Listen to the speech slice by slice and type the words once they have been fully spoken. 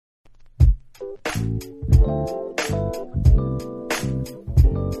I'm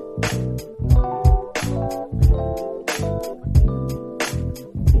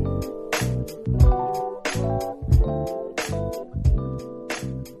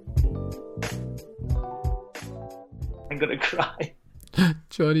gonna cry.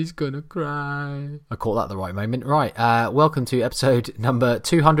 Johnny's gonna cry. I caught that at the right moment. Right, welcome to episode number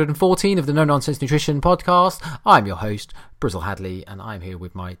 214 of the No Nonsense Nutrition Podcast. I'm your host, Brizzle Hadley, and I'm here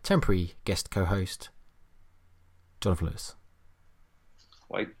with my temporary guest co-host, Jonathan Lewis.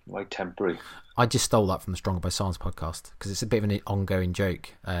 Why temporary? I just stole that from the Stronger by Science podcast because it's a bit of an ongoing joke,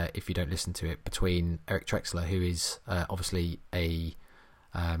 if you don't listen to it, between Eric Trexler, who is obviously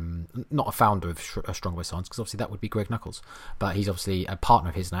not a founder of Stronger by Science, because obviously that would be Greg Knuckles, but he's obviously a partner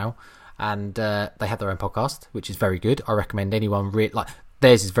of his now, and they have their own podcast, which is very good. I recommend anyone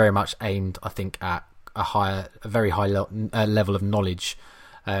theirs is very much aimed, I think, at a very high level of knowledge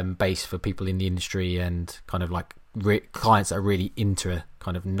base for people in the industry and kind of like clients that are really into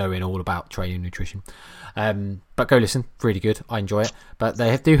kind of knowing all about training and nutrition. But go listen, really good. I enjoy it. But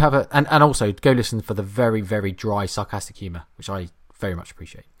they do have and also go listen for the very, very dry, sarcastic humour, which I very much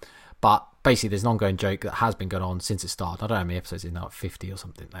appreciate. But basically there's an ongoing joke that has been going on since it started. I don't know how many episodes it's now, 50 or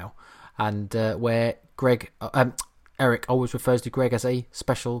something now, and where Eric always refers to Greg as a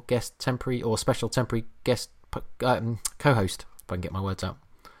special temporary guest co-host, if I can get my words out,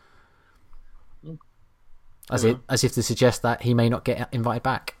 as if to suggest that he may not get invited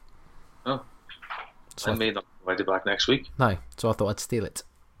back. Oh, so I may not be invited back next week. No, so I thought I'd steal it.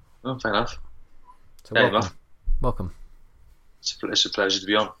 Oh, fair enough. So welcome. It's a pleasure to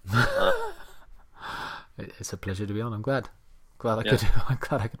be on. It's a pleasure to be on. I'm glad I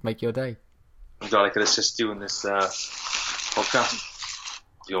could make your day. I'm glad I could assist you in this podcast.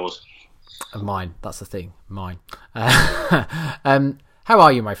 Yours. Mine. That's the thing. Mine. How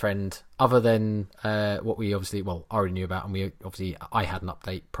are you, my friend? Other than what we obviously, I already knew about, and I had an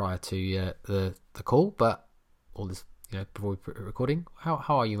update prior to the call, but all this, before we put it recording. How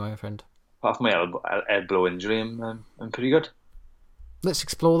are you, my friend? Apart from my elbow injury, I'm pretty good. Let's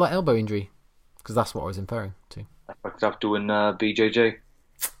explore that elbow injury, because that's what I was inferring to. I fucked up doing BJJ.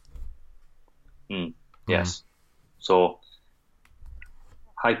 Yes. So,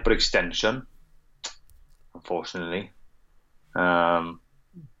 hyperextension, unfortunately.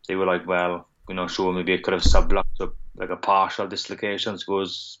 They were like, well, we're not sure, maybe it could have subluxed, or like a partial dislocation, so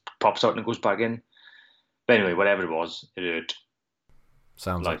pops out and goes back in. But anyway, whatever it was, it hurt.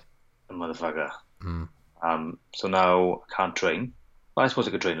 Sounds like a motherfucker. So now I can't train. Well, I suppose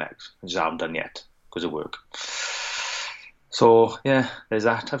I could train legs. I just haven't done yet because of work. So yeah, there's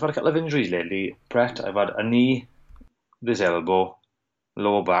that. I've had a couple of injuries lately, Brett. I've had a knee, this elbow,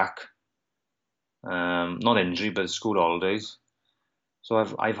 lower back. Not injury, but school holidays. So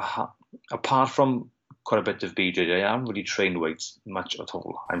I've apart from quite a bit of BJJ, I haven't really trained weights much at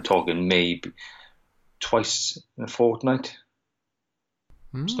all. I'm talking maybe twice in a fortnight.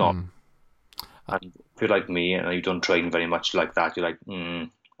 It's not. And if you're like me and you don't train very much like that, you're like, I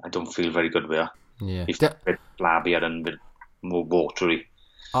don't feel very good with it. Yeah. It's a bit flabbier and a bit more watery.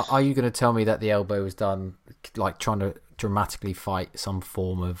 Are you going to tell me that the elbow was done like trying to dramatically fight some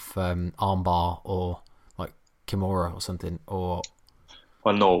form of armbar or like Kimura or something? Or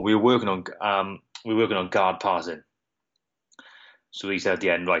well, no, we were working on guard passing. So he said at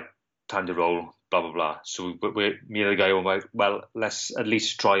the end, right, time to roll, blah blah blah. So me and the guy were like, well, let's at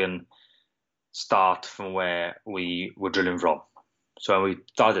least try and start from where we were drilling from. So we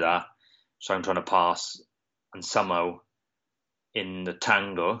started that. So I'm trying to pass, and somehow in the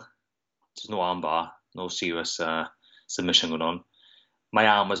tangle, there's no armbar, no serious submission going on. My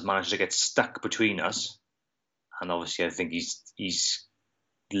arm has managed to get stuck between us, and obviously I think he's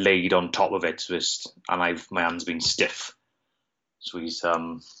laid on top of it, and my hand's been stiff. So he's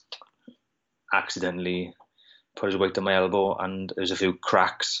accidentally put his weight on my elbow, and there's a few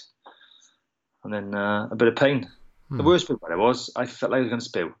cracks. And then a bit of pain. The worst bit about it was I felt like I was going to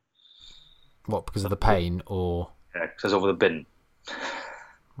spew. What, because of the pain, or? Yeah, because I was over the bin.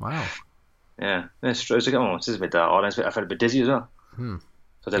 Wow. Yeah. I was like, this is a bit odd. I felt a bit dizzy as well. So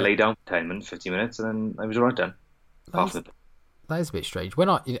I lay down for 10 minutes, 15 minutes, and then I was all right then. That is a bit strange.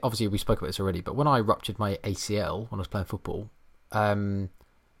 Obviously we spoke about this already, but when I ruptured my ACL when I was playing football, when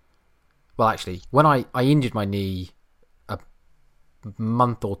I injured my knee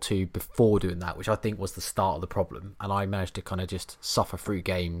month or two before doing that, which I think was the start of the problem, and I managed to kind of just suffer through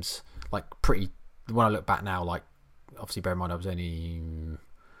games like pretty. When I look back now, like obviously bear in mind I was only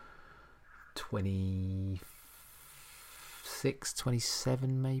 26,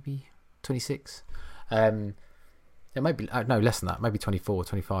 27 maybe 26, It might be no less than that, maybe 24,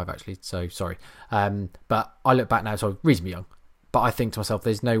 25 actually. So sorry, but I look back now, so reasonably young. But I think to myself,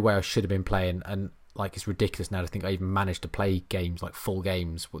 there's no way I should have been playing, and like it's ridiculous now to think I even managed to play games like full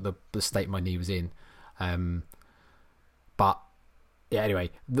games. The state my knee was in, but yeah.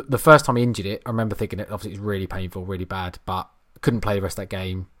 Anyway, the first time I injured it, I remember thinking it obviously it was really painful, really bad, but couldn't play the rest of that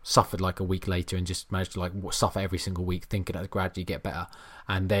game. Suffered like a week later, and just managed to like suffer every single week, thinking it would gradually get better.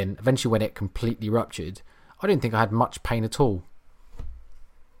 And then eventually, when it completely ruptured, I didn't think I had much pain at all.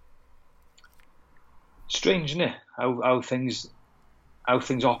 Strange, isn't it? How things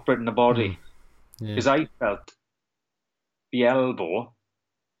operate in the body. Because I felt the elbow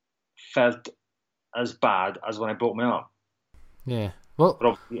felt as bad as when I broke my arm. Yeah. Well,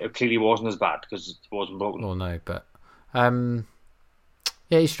 but it clearly wasn't as bad because it wasn't broken. Well, no, but yeah,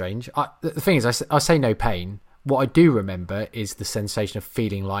 it's strange. The thing is, I say no pain. What I do remember is the sensation of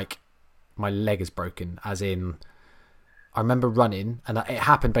feeling like my leg is broken, as in I remember running, and it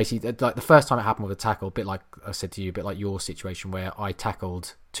happened basically like the first time it happened with a tackle, a bit like I said to you, a bit like your situation where I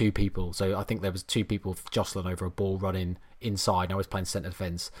tackled two people. So I think there was two people jostling over a ball running inside, and I was playing centre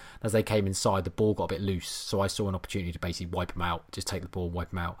defence. As they came inside, the ball got a bit loose, so I saw an opportunity to basically wipe them out, just take the ball, wipe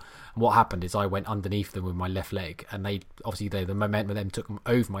them out. And what happened is I went underneath them with my left leg, and the momentum of them took them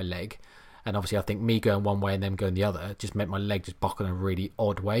over my leg, and obviously I think me going one way and them going the other just meant my leg just buckled in a really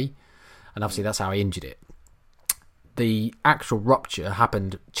odd way, and obviously that's how I injured it. The actual rupture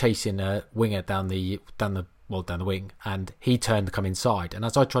happened chasing a winger down the wing, and he turned to come inside. And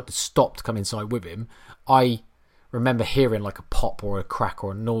as I tried to stop to come inside with him, I remember hearing like a pop or a crack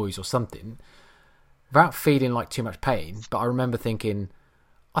or a noise or something, without feeling like too much pain. But I remember thinking,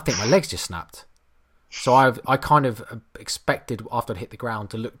 I think my leg's just snapped. So I kind of expected after I'd hit the ground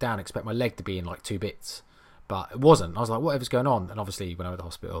to look down, expect my leg to be in like two bits, but it wasn't. I was like, whatever's going on? And obviously when I went to the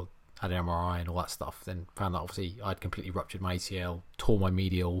hospital, had an MRI and all that stuff, then found that obviously I'd completely ruptured my ACL, tore my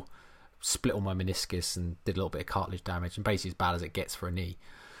medial, split all my meniscus, and did a little bit of cartilage damage, and basically as bad as it gets for a knee.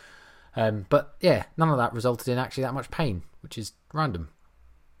 But yeah, none of that resulted in actually that much pain, which is random.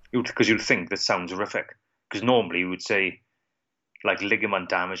 Because you'd think that sounds horrific. Because normally you would say like ligament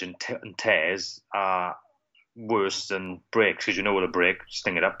damage and tears are worse than breaks, because you know what a break,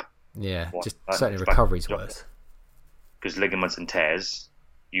 sting it up. Yeah, just certainly recovery's worse. Because ligaments and tears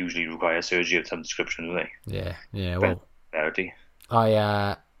usually require surgery of some description, don't they? Yeah. Well, clarity.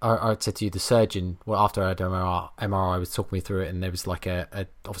 I said to you, the surgeon, well, after I had MRI was talking me through it, and there was like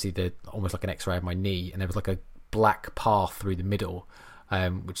obviously almost like an X-ray of my knee, and there was like a black path through the middle,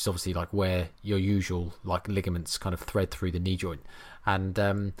 which is obviously like where your usual like ligaments kind of thread through the knee joint.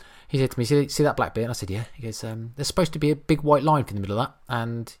 And he said to me, see that black bit? And I said, yeah. He goes, there's supposed to be a big white line through the middle of that,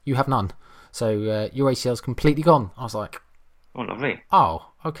 and you have none. So your ACL's completely gone. I was like, oh, lovely.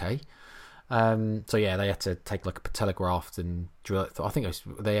 Oh, okay. So yeah, they had to take like a patella graft and drill it. I think it was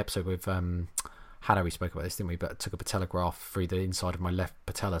the episode with Hannah, we spoke about this, didn't we? But I took a patella graft through the inside of my left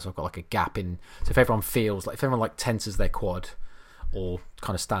patella, so I've got like a gap in. So if everyone like tenses their quad or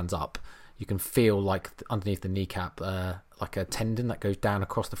kind of stands up, you can feel like underneath the kneecap like a tendon that goes down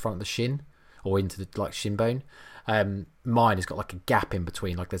across the front of the shin or into the like shin bone. Mine has got like a gap in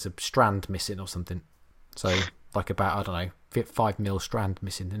between, like there's a strand missing or something. So like about, I don't know, 5 mil strand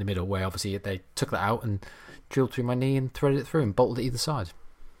missing in the middle, where obviously they took that out and drilled through my knee and threaded it through and bolted it either side.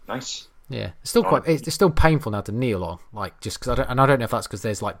 Nice. Yeah, it's still it's still painful now to kneel on, like just because I don't know if that's because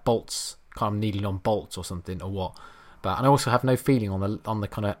there's like bolts, kind of kneeling on bolts or something or what. And I also have no feeling on the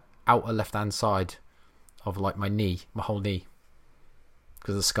kind of outer left hand side of like my whole knee,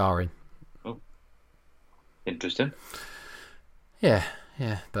 because of the scarring. Oh, interesting. Yeah,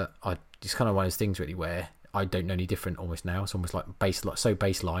 but it's kind of one of those things really where I don't know any different almost now. It's almost like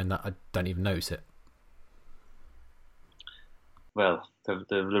baseline that I don't even notice it. Well,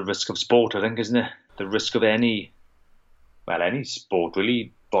 the risk of sport, I think, isn't it? The risk of any sport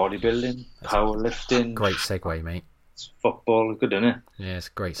really, bodybuilding, powerlifting. Great segue, mate. Football, good, isn't it? Yeah, it's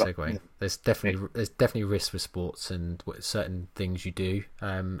a great segue. There's definitely risks with sports and certain things you do,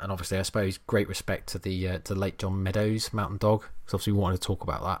 and obviously I suppose great respect to the late John Meadows, Mountain Dog, because obviously we wanted to talk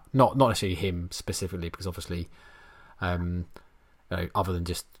about that. Not necessarily him specifically, because obviously, other than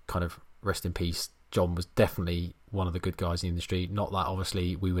just kind of rest in peace, John was definitely one of the good guys in the industry. Not that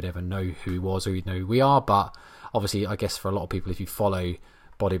obviously we would ever know who he was or he'd know who we are, but obviously I guess for a lot of people, if you follow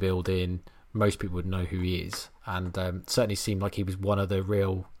bodybuilding, most people would know who he is, and certainly seemed like he was one of the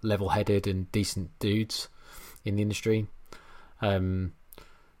real level-headed and decent dudes in the industry.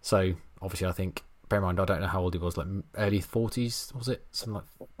 So obviously I think, bear in mind, I don't know how old he was, like early 40s, was it? Something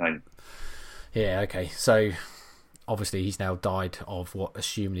like 9. Yeah, okay. So obviously he's now died of what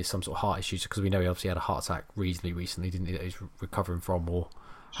assumed is some sort of heart issues, because we know he obviously had a heart attack reasonably recently, didn't he? That he's recovering from, or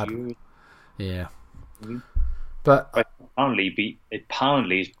yeah. Mm-hmm. But apparently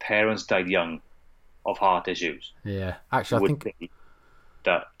his parents died young of heart issues. Yeah, actually, I think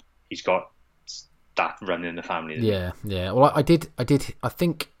that he's got that running in the family. Yeah. Well, I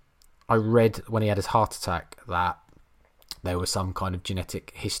think I read when he had his heart attack that there was some kind of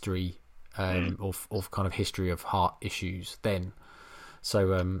genetic history, of kind of history of heart issues then.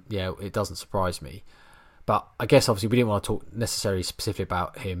 So yeah, it doesn't surprise me. But I guess obviously we didn't want to talk necessarily specific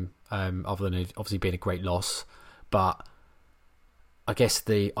about him, other than obviously being a great loss. But I guess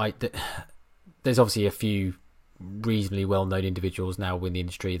there's obviously a few reasonably well-known individuals now in the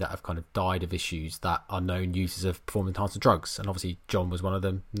industry that have kind of died of issues that are known users of performance-enhancing drugs, and obviously John was one of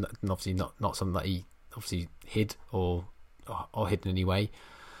them. And obviously not something that he obviously hid or hid in any way.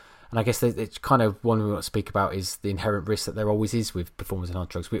 And I guess it's kind of one we want to speak about is the inherent risk that there always is with performance-enhancing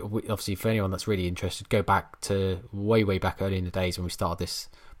drugs. We obviously, for anyone that's really interested, go back to way back early in the days when we started this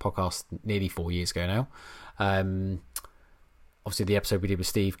podcast nearly 4 years ago now. Obviously, the episode we did with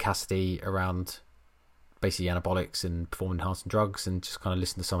Steve Cassidy around basically anabolics and performance-enhancing drugs, and just kind of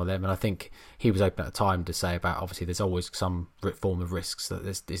listen to some of them. And I think he was open at the time to say about, obviously, there's always some form of risks, that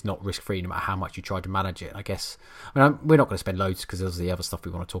it's not risk-free no matter how much you try to manage it. And I guess, we're not going to spend loads, because there's the other stuff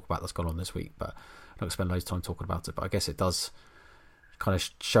we want to talk about that's gone on this week, but I'm not going to spend loads of time talking about it. But I guess it does kind of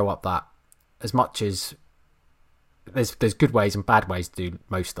show up that as much as there's good ways and bad ways to do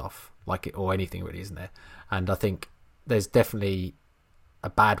most stuff, like it, or anything really, isn't there? And I think there's definitely a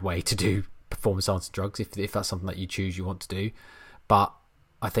bad way to do performance-enhancing drugs if that's something that you want to do. But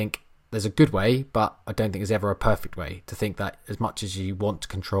I think there's a good way, but I don't think there's ever a perfect way. To think that as much as you want to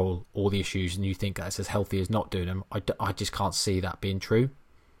control all the issues and you think that's as healthy as not doing them, I just can't see that being true.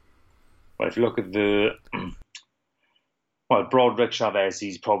 Well, if you look at Broderick Chavez,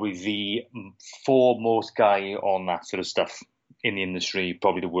 he's probably the foremost guy on that sort of stuff in the industry,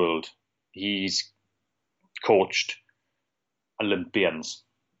 probably the world. He's coached Olympians,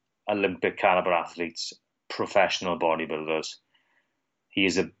 Olympic caliber athletes, professional bodybuilders. He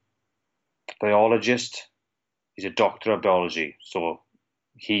is a biologist. He's a doctor of biology, so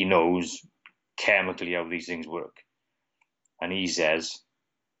he knows chemically how these things work. And he says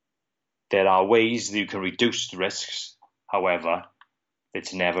there are ways that you can reduce the risks. However,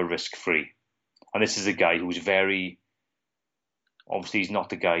 it's never risk-free. And this is a guy who's obviously he's not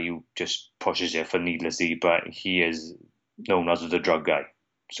the guy who just pushes it for needlessly, but he is known as the drug guy.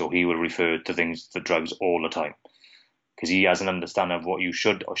 So he will refer to things, to drugs, all the time, because he has an understanding of what you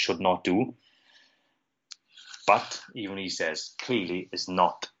should or should not do. But even he says clearly it's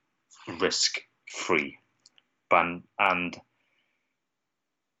not risk-free. And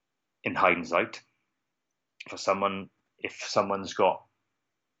in hindsight, if someone's got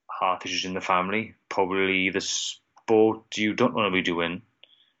heart issues in the family, probably the sport you don't want to be doing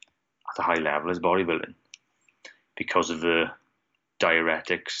at a high level is bodybuilding, because of the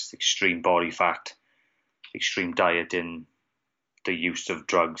diuretics, extreme body fat, extreme dieting, the use of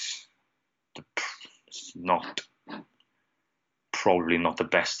drugs. It's probably not the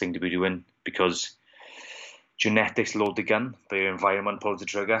best thing to be doing, because genetics load the gun, but your environment pulls the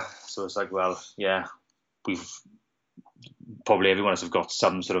trigger. So it's like, well, yeah, everyone else have got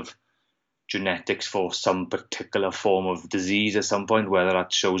some sort of genetics for some particular form of disease at some point, whether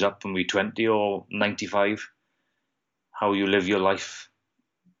that shows up when we're 20 or 95. How you live your life,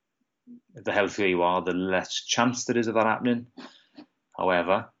 the healthier you are, the less chance there is of that happening.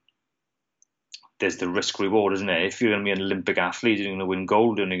 However, there's the risk reward, isn't it? If you're going to be an Olympic athlete, you're going to win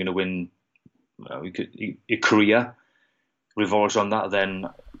gold, and you're going to win, your career revolves on that, then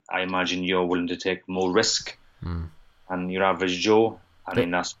I imagine you're willing to take more risk. And your average Joe, I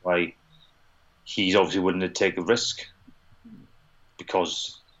mean, that's why he's obviously willing to take a risk,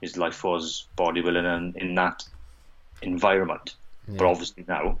 because his life was bodybuilding and in that environment. Yeah. But obviously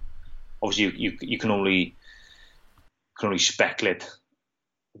now, you can only speculate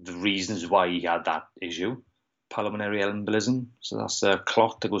the reasons why he had that issue. Pulmonary embolism, so that's a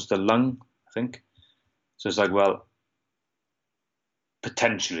clot that goes to the lung, I think. So it's like, well,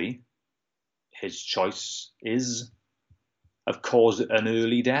 potentially his choice is have caused an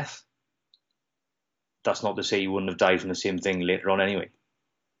early death. That's not to say he wouldn't have died from the same thing later on anyway.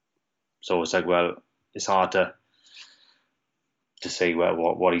 So it's like, well, it's hard to say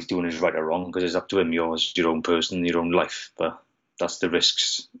what he's doing is right or wrong, because it's up to him. You're your own person, your own life. But that's the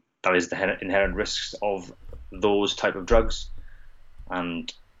risks. That is the inherent risks of those type of drugs.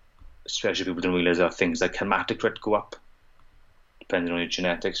 And especially people don't realise that things like hematocrit go up depending on your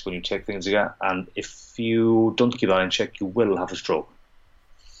genetics when you take things again. And if you don't keep that in check, you will have a stroke.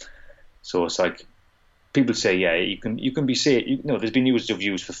 So it's like, people say, yeah, you can be safe. There's been used of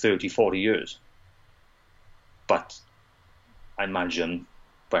use for 30, 40 years. But I imagine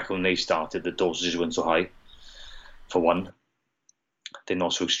back when they started, the dosages weren't so high. For one, they're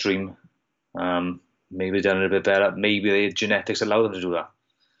not so extreme. Maybe they're done a little bit better. Maybe the genetics allow them to do that.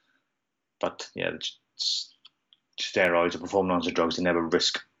 But yeah, steroids or performance-enhancing drugs are never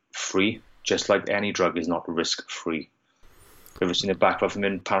risk-free. Just like any drug is not risk-free. Ever seen a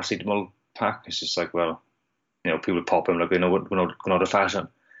baclofen paracetamol pack? It's just like, well, people pop them like they know we're not going out of fashion.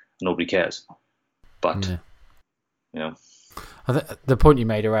 Nobody cares. But the point you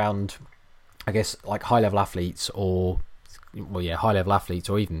made around, I guess, like high-level athletes high-level athletes,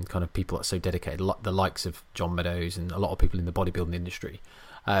 or even kind of people that are so dedicated, the likes of John Meadows and a lot of people in the bodybuilding industry,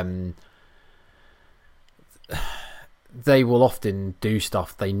 they will often do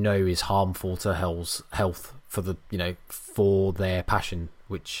stuff they know is harmful to health for their passion,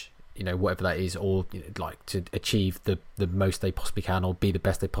 which whatever that is, or like to achieve the most they possibly can, or be the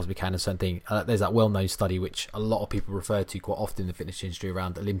best they possibly can in certain thing. There's that well-known study which a lot of people refer to quite often in the fitness industry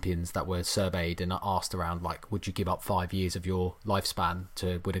around Olympians that were surveyed and asked around, like, would you give up 5 years of your lifespan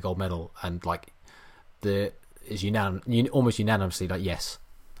to win a gold medal? And like almost unanimously, like, yes,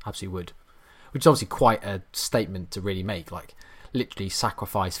 absolutely would. Which is obviously quite a statement to really make, like literally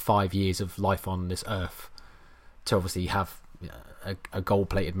sacrifice 5 years of life on this earth to obviously have a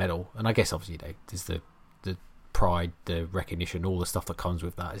gold-plated medal. And I guess obviously there's the pride, the recognition, all the stuff that comes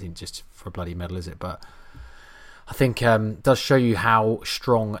with that. Isn't just for a bloody medal, is it? But I think it does show you how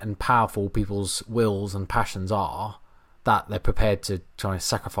strong and powerful people's wills and passions are, that they're prepared to try and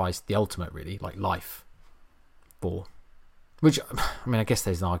sacrifice the ultimate, really, like life, for. Which, I mean, I guess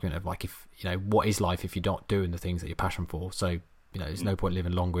there's an argument of like, if what is life if you're not doing the things that you're passionate for? So there's no point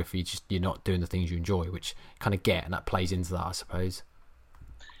living longer if you're not doing the things you enjoy, which kind of and that plays into that, I suppose.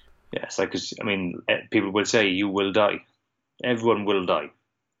 Yeah, it's like, people will say you will die. Everyone will die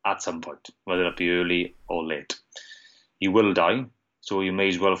at some point, whether it be early or late. You will die, so you may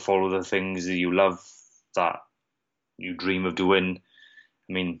as well follow the things that you love, that you dream of doing.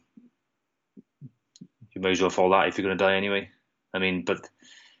 I mean, you may as well follow that if you're going to die anyway. I mean, but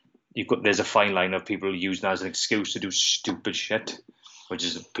there's a fine line of people using that as an excuse to do stupid shit, which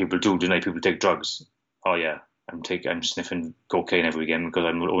is people do, don't they? People take drugs. Oh yeah, I'm sniffing cocaine every weekend because I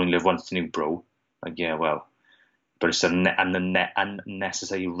only live once, new bro. Like, yeah, well, but it's an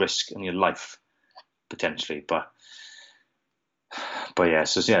unnecessary risk in your life potentially. But yeah,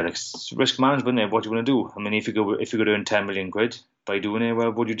 so yeah, it's risk management. What do you want to do? I mean, if you go to earn 10 million quid by doing it,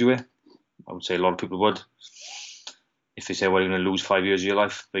 well, would you do it? I would say a lot of people would. If they say, well, you're going to lose 5 years of your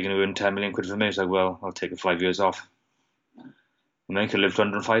life, but you're going to earn 10 million quid for me, it's like, well, I'll take 5 years off. And then I could live to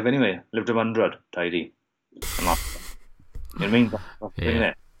 105 anyway. Live to 100, tidy. I'm not, you know what I mean? That's the thing, isn't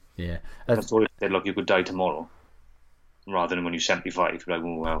it? Yeah. That's all. Said, look, you could die tomorrow, rather than when you're 75. You're like,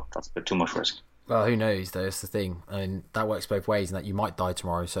 oh, well, that's a bit too much risk. Well, who knows, though? That's the thing. I mean, that works both ways, in that you might die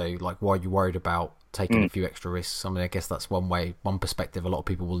tomorrow, so, like, why are you worried about taking a few extra risks? I mean, I guess that's one perspective a lot of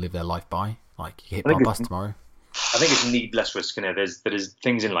people will live their life by. Like, you hit by a bus tomorrow. I think it's needless risk in it. There's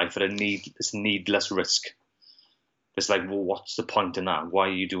things in life that it's needless risk. It's like, well, what's the point in that? Why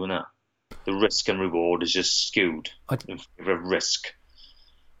are you doing that? The risk and reward is just skewed in favor of risk.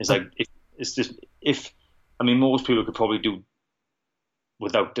 It's like, most people could probably do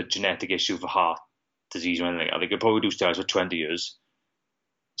without the genetic issue of heart disease or anything like that. They could probably do steroids for 20 years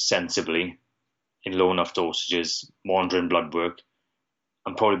sensibly in low enough dosages, monitoring blood work,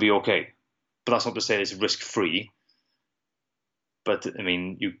 and probably be okay. But that's not to say it's risk-free. But, I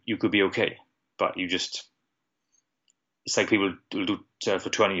mean, you could be okay. But it's like people will do for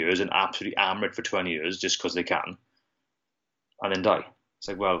 20 years and absolutely hammer it for 20 years just because they can, and then die. It's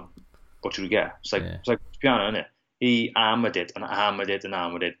like, well, what should we get? It's like piano, isn't it? He hammered it and hammered it and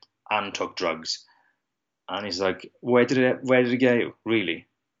hammered it and took drugs. And he's like, where did it get you, really?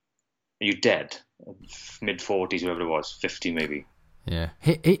 Are you dead? Mid-40s, whatever it was, 50 maybe. Yeah,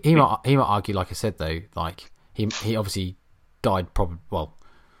 he might argue, like I said, though, like he obviously died probably. Well,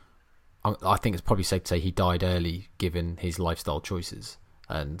 I think it's probably safe to say he died early, given his lifestyle choices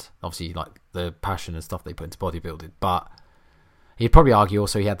and obviously like the passion and stuff they put into bodybuilding. But he'd probably argue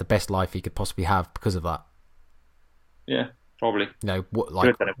also he had the best life he could possibly have because of that. Yeah, probably.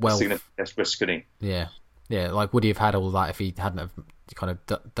 Less risk, couldn't he? Yeah. Like, would he have had all that if he hadn't have kind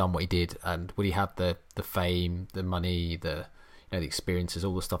of done what he did? And would he have the fame, the money, the the experiences,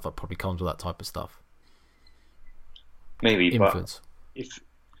 all the stuff that probably comes with that type of stuff? Maybe influence. But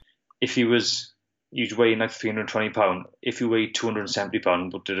if he was you'd weigh like 320 pounds. If you weighed 270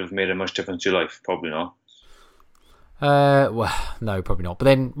 pounds, would it have made a much difference to your life? Probably not. Well, no, probably not. But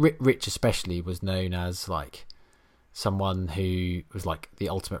then Rich especially was known as like someone who was like the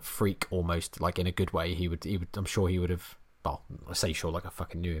ultimate freak, almost, like in a good way. He would. I'm sure he would have. Well, I say sure, like I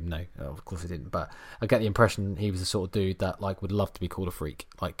fucking knew him. No, of course I didn't. But I get the impression he was the sort of dude that like would love to be called a freak,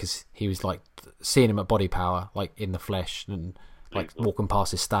 like because he was like seeing him at Body Power, like in the flesh, and like walking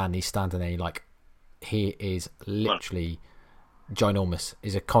past his stand. He's standing there, like he is literally ginormous.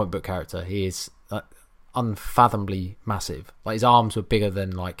 He's a comic book character. He is unfathomably massive. Like his arms were bigger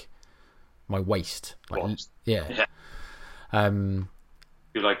than like my waist. Like, yeah.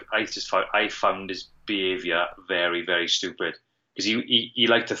 You're like, I found his behaviour very, very stupid because he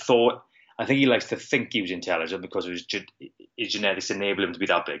liked to thought. I think he likes to think he was intelligent because of his genetics enable him to be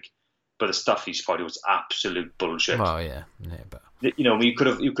that big. But the stuff he spotted was absolute bullshit. Oh yeah, but you could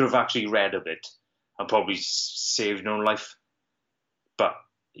have actually read of it and probably saved your own life. But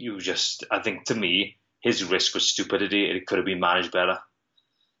I think to me, his risk was stupidity. It could have been managed better.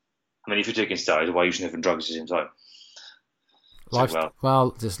 I mean, if you're taking steroids, why are you sniffing drugs at the same time?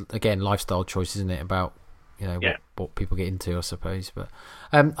 Well, just again, lifestyle choice, isn't it? About what people get into, I suppose. But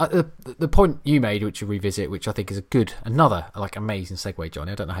the point you made, which you revisit, which I think is another like amazing segue,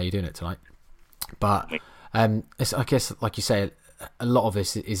 Johnny. I don't know how you're doing it tonight, but I guess, like you say, a lot of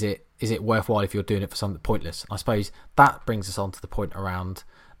this is it worthwhile if you're doing it for something pointless. I suppose that brings us on to the point around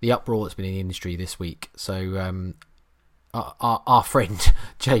the uproar that's been in the industry this week. So our friend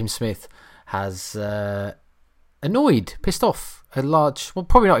James Smith has pissed off a large, well,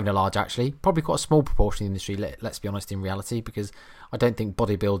 probably not even a large, actually, probably quite a small proportion of the industry, let's be honest, in reality, because I don't think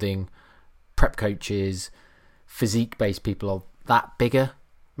bodybuilding, prep coaches, physique-based people are that bigger.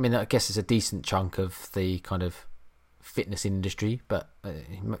 I mean, I guess it's a decent chunk of the kind of fitness industry, but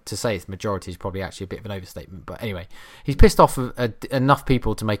to say it's the majority is probably actually a bit of an overstatement. But anyway, he's pissed off enough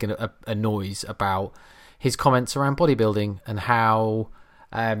people to make a noise about his comments around bodybuilding and how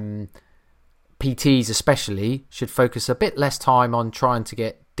PTs especially should focus a bit less time on trying to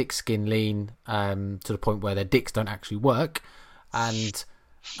get dick skin lean to the point where their dicks don't actually work, and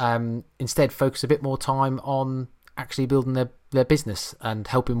instead focus a bit more time on actually building their business and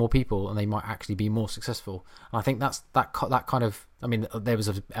helping more people, and they might actually be more successful. And I think that kind of, I mean, there was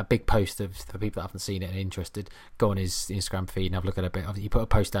a big post for people that haven't seen it and are interested, go on his Instagram feed and have a look at it a bit. He put a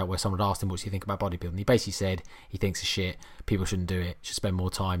post out where someone had asked him, what do you think about bodybuilding? He basically said he thinks it's shit, people shouldn't do it, should spend more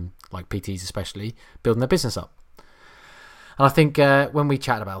time, like PTs especially, building their business up. And I think when we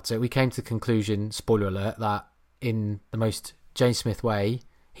chatted about it, we came to the conclusion, spoiler alert, that in the most James Smith way,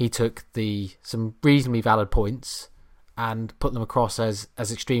 he took some reasonably valid points and put them across as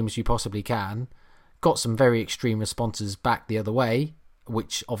extreme as you possibly can, got some very extreme responses back the other way,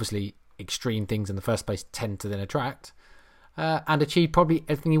 which obviously extreme things in the first place tend to then attract, and achieved probably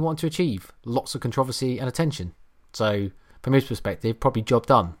everything he wanted to achieve. Lots of controversy and attention. So from his perspective, probably job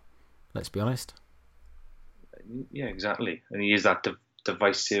done, let's be honest. Yeah, exactly. And he is that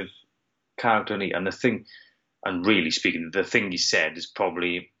divisive character, and the thing, and really speaking, the thing he said is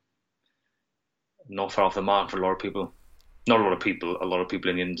probably not far off the mark for a lot of people. Not a lot of people, a lot of people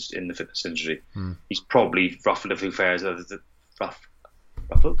in the fitness industry. He's probably ruffled a few feathers,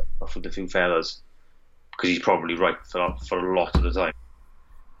 ruffled a few feathers, because he's probably right for a lot of the time.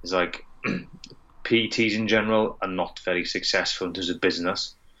 It's like PTs in general are not very successful in terms of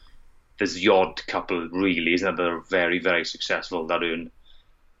business. There's the odd couple, really, isn't there, that are very, very successful, that earn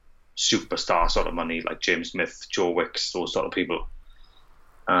superstar sort of money, like James Smith, Joe Wicks, those sort of people.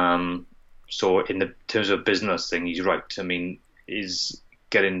 So in the terms of business thing, he's right. I mean, is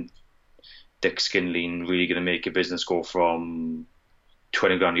getting dick skin lean really going to make your business go from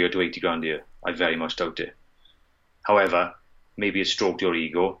 20 grand a year to 80 grand a year? I very much doubt it. However, maybe it stroked your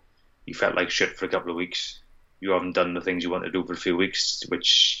ego. You felt like shit for a couple of weeks. You haven't done the things you want to do for a few weeks,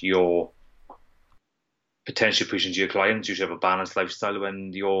 which you're potentially pushing to your clients. You should have a balanced lifestyle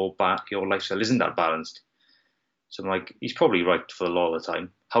when your lifestyle isn't that balanced. So I'm like, he's probably right for a lot of the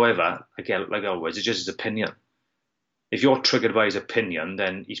time. However, again, like always, it's just his opinion. If you're triggered by his opinion,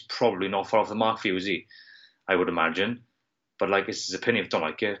 then he's probably not far off the mark for you, is he? I would imagine. But like, it's his opinion. If you don't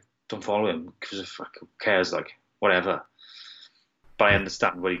like it, don't follow him. Because who cares? Like, whatever. But I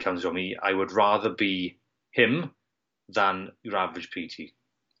understand where he comes from. I would rather be him than your average PT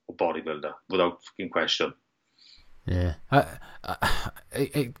or bodybuilder, without fucking question. Yeah,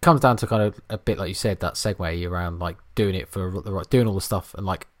 it comes down to kind of a bit like you said, that segue around like doing it for the right, doing all the stuff, and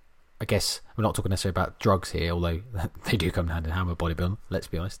like, I guess we're not talking necessarily about drugs here, although they do come hand in hand with bodybuilding. Let's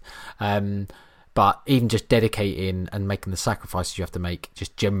be honest. But even just dedicating and making the sacrifices you have to make,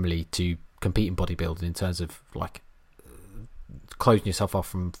 just generally to competing bodybuilding in terms of like closing yourself off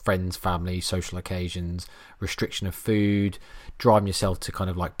from friends, family, social occasions, restriction of food, driving yourself to kind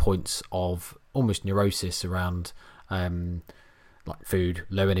of like points of almost neurosis around like food,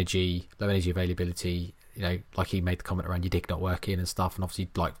 low energy availability. You know, like he made the comment around your dick not working and stuff, and obviously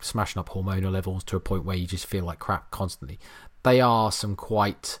like smashing up hormonal levels to a point where you just feel like crap constantly. They are some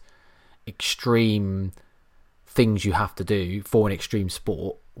quite extreme things you have to do for an extreme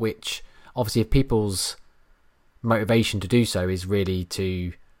sport, which obviously if people's motivation to do so is really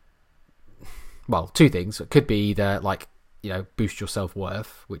to, well, two things. It could be either like, you know, boost your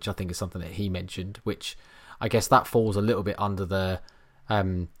self-worth, which I think is something that he mentioned, which I guess that falls a little bit under the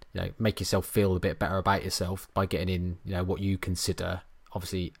you know, make yourself feel a bit better about yourself by getting in, you know, what you consider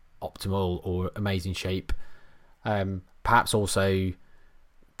obviously optimal or amazing shape. Perhaps also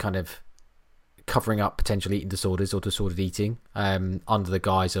kind of covering up potential eating disorders or disordered eating under the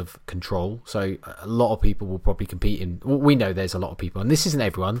guise of control. So a lot of people will probably compete in, well, we know there's a lot of people, and this isn't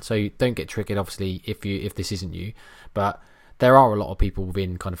everyone, so don't get triggered obviously if this isn't you, but there are a lot of people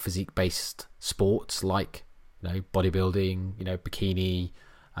within kind of physique based sports like, you know, bodybuilding, you know, bikini,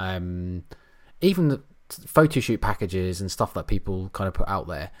 even the photo shoot packages and stuff that people kind of put out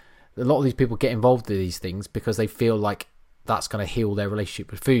there. A lot of these people get involved in these things because they feel like that's going to heal their relationship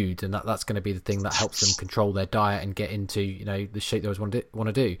with food, and that's going to be the thing that helps them control their diet and get into, you know, the shape they always want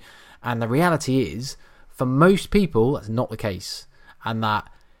to do. And the reality is, for most people, that's not the case. And that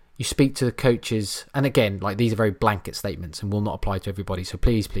you speak to the coaches, and again, like, these are very blanket statements and will not apply to everybody. So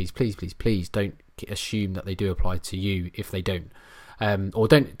please don't assume that they do apply to you if they don't. Or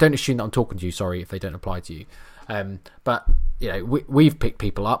don't assume that I'm talking to you, sorry, if they don't apply to you. But, you know, we've picked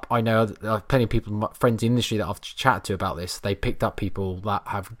people up. I know plenty of people, friends in the industry that I've chatted to about this. They picked up people that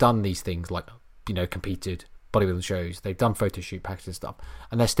have done these things, like, you know, competed bodybuilding shows. They've done photo shoot packages and stuff.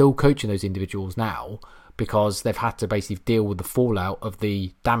 And they're still coaching those individuals now because they've had to basically deal with the fallout of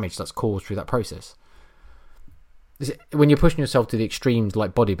the damage that's caused through that process. When you're pushing yourself to the extremes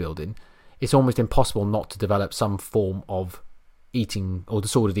like bodybuilding, it's almost impossible not to develop some form of eating or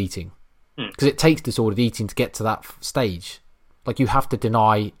disordered eating, because it takes disordered eating to get to that stage. Like, you have to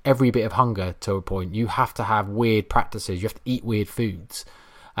deny every bit of hunger to a point. You have to have weird practices. You have to eat weird foods,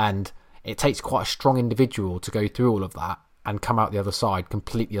 and it takes quite a strong individual to go through all of that and come out the other side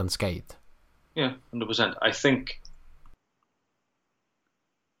completely unscathed. Yeah, 100%. I think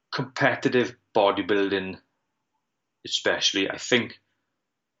competitive bodybuilding, especially, I think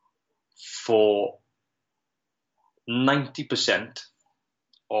for 90%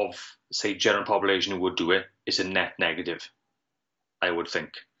 of, say, general population who would do it, is a net negative, I would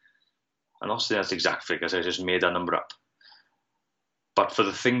think. I'm not saying that's the exact figures, I just made that number up. But for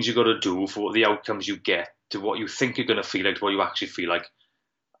the things you got to do, for the outcomes you get, to what you think you're going to feel like, to what you actually feel like,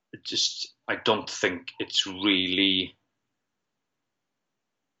 I don't think it's really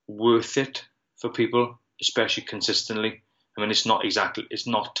worth it for people, especially consistently. I mean, it's not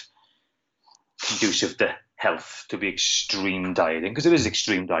conducive to health to be extreme dieting, because it is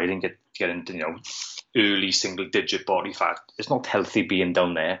extreme dieting, get into, you know, early single digit body fat. It's not healthy being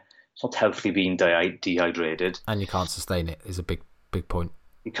down there. It's not healthy being dehydrated, and you can't sustain it is a big point.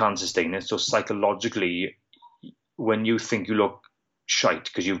 You can't sustain it. So psychologically, when you think you look shite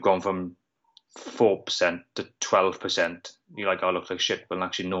because you've gone from 4% to 12%, you're like, oh, I look like shit. Well,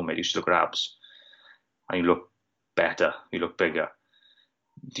 actually, no, mate, you should look at abs, and you look better, you look bigger.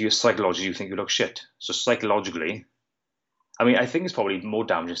 Do you psychologically, you think you look shit? So psychologically, I mean, I think it's probably more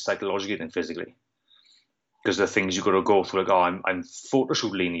damaging psychologically than physically, because the things you've got to go through, like, oh, I'm photo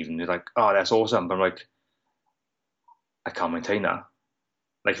shoot lean even. You're like, oh, that's awesome. But I'm like, I can't maintain that.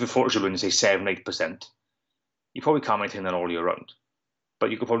 Like, if you're photo shoot lean, say 7-8%, you probably can't maintain that all year round,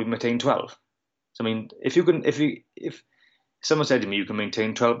 but you could probably maintain 12. So I mean, if someone said to me you can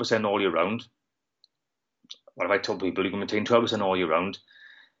maintain 12% all year round, what if I told people you can maintain 12% all year round,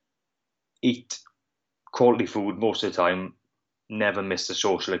 eat quality food most of the time, never miss a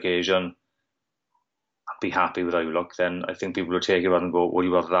social occasion, be happy with how you look, then I think people will take it and go, would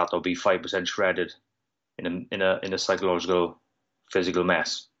you rather that or be 5% shredded in a psychological, physical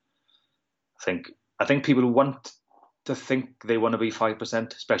mess? I think people want to think they want to be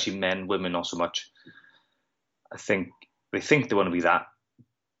 5%, especially men, women not so much. I think they want to be that,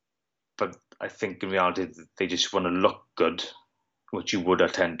 but I think in reality they just want to look good, which you would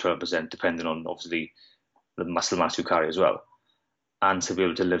at 10-12%, depending on obviously the muscle mass you carry as well, and to be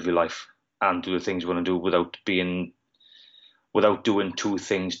able to live your life and do the things you want to do without doing two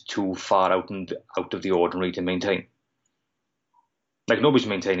things too far out of the ordinary to maintain. Like, nobody's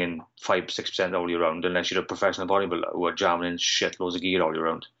maintaining 5-6% all year round unless you're a professional bodybuilder who are jamming in shitloads of gear all year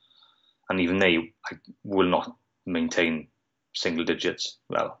round. and even they will not maintain single digits.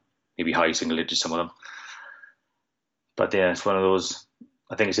 Well, maybe high single digits, some of them. But yeah, it's one of those.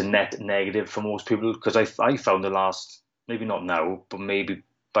 I think it's a net negative for most people, because I found the last, maybe not now, but maybe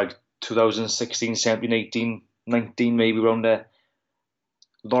by 2016, 17, 18, 19, maybe around there,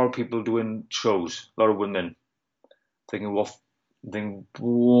 a lot of people doing shows, a lot of women thinking,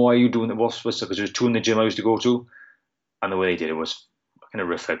 why are you doing it? What's because there was two in the gym I used to go to, and the way they did it was fucking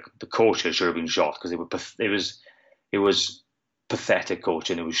horrific. The coaches should have been shot, because it was pathetic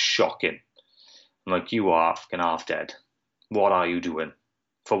coaching. It was shocking. I'm like, you are fucking half dead. What are you doing?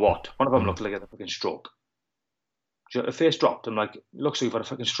 For what? One of them looked like a fucking stroke. The face dropped. I'm like, looks like you've had a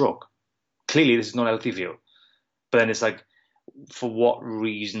fucking stroke. Clearly, this is not healthy for you. But then it's like, for what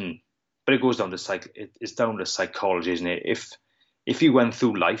reason? But it goes down to it's down to psychology, isn't it? If you went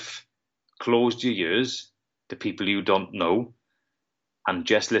through life, closed your ears to people you don't know, and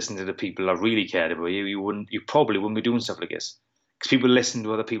just listened to the people that really cared about you, you probably wouldn't be doing stuff like this. Because people listen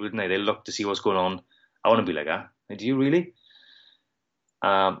to other people, don't they? They look to see what's going on. I want to be like that. Do you really?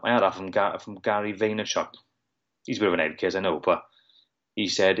 I had that from Gary Vaynerchuk. He's a bit of an head case, I know, but he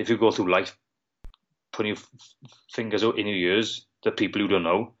said, if you go through life putting your fingers in your ears to people who don't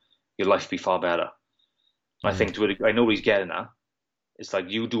know, your life will be far better. I think I know what he's getting at. It's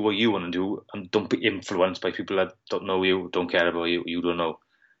like, you do what you want to do, and don't be influenced by people that don't know you, don't care about you, you don't know.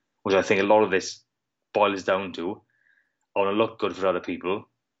 Which I think a lot of this boils down to, I want to look good for other people.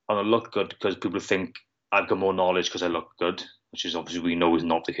 I want to look good because people think I've got more knowledge because I look good, which is obviously we know is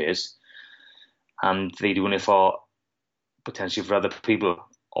not the case. And they're doing it for potentially for other people,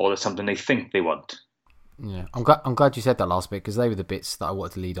 or there's something they think they want. Yeah, I'm glad you said that last bit, because they were the bits that I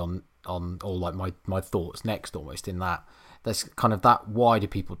wanted to lead on all like my thoughts next, almost in that. That's kind of that. Why do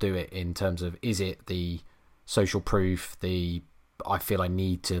people do it? In terms of, is it the social proof? I feel I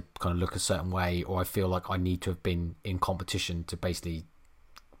need to kind of look a certain way, or I feel like I need to have been in competition to basically,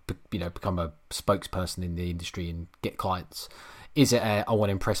 become a spokesperson in the industry and get clients. Is it I want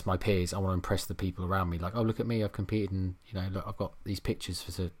to impress my peers? I want to impress the people around me. Like, oh, look at me, I've competed, and look, I've got these pictures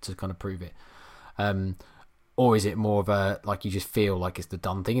to kind of prove it. Or is it more of a, like, you just feel like it's the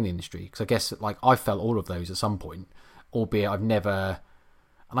done thing in the industry? Because I guess, like, I felt all of those at some point, albeit I've never,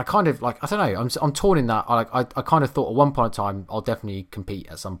 and I kind of, like, I don't know, I'm torn in that. I kind of thought at one point in time I'll definitely compete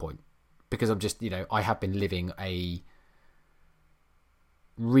at some point, because I'm just, I have been living a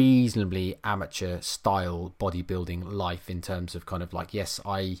reasonably amateur style bodybuilding life, in terms of kind of like, yes,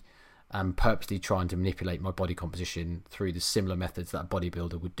 I am purposely trying to manipulate my body composition through the similar methods that a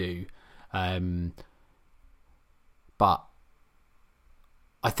bodybuilder would do. But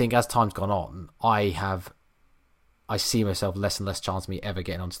I think as time's gone on, I see myself less and less chance of me ever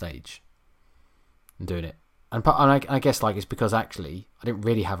getting on stage and doing it. And I guess, like, it's because actually I didn't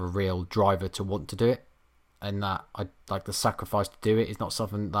really have a real driver to want to do it, and that I like the sacrifice to do it is not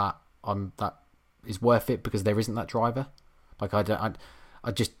something that is worth it, because there isn't that driver. Like, I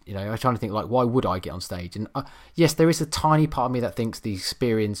just, I'm trying to think, like, why would I get on stage? And yes, there is a tiny part of me that thinks the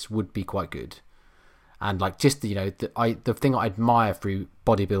experience would be quite good. And, like, just, the thing I admire through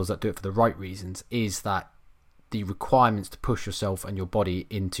bodybuilders that do it for the right reasons is that the requirements to push yourself and your body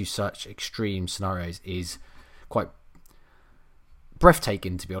into such extreme scenarios is quite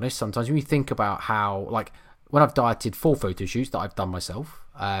breathtaking, to be honest. Sometimes when you think about how, like, when I've dieted 4 photo shoots that I've done myself,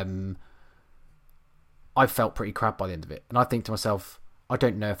 I felt pretty crap by the end of it. And I think to myself, I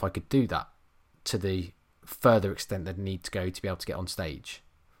don't know if I could do that to the further extent that I need to go to be able to get on stage,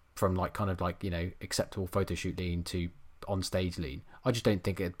 from, like, kind of like, acceptable photo shoot lean to on stage lean. I just don't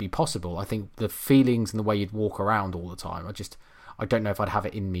think it'd be possible. I think the feelings and the way you'd walk around all the time, I don't know if I'd have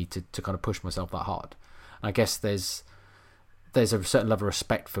it in me to kind of push myself that hard. And I guess there's a certain level of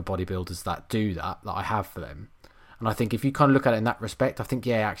respect for bodybuilders that do that I have for them. And I think if you kind of look at it in that respect, I think,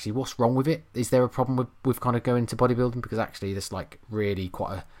 yeah, actually, what's wrong with it? Is there a problem with kind of going to bodybuilding? Because actually, that's, like, really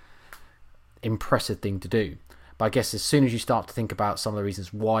quite a impressive thing to do. But I guess as soon as you start to think about some of the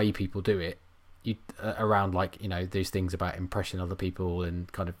reasons why people do it, you around, like, those things about impressing other people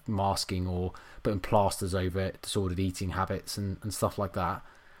and kind of masking or putting plasters over it, disordered eating habits and stuff like that,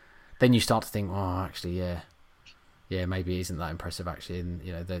 then you start to think, oh, actually, yeah, maybe it isn't that impressive, actually. And,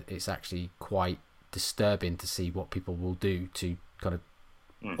 that it's actually quite disturbing to see what people will do to kind of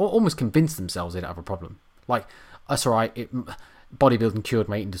almost convince themselves they don't have a problem. Like, that's all right, bodybuilding cured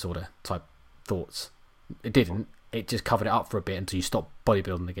my eating disorder type thoughts. It didn't. It just covered it up for a bit until you stop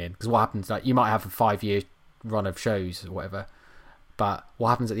bodybuilding again. Because what happens, like, you might have a 5-year run of shows or whatever, but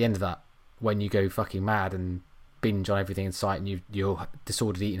what happens at the end of that when you go fucking mad and binge on everything in sight, and your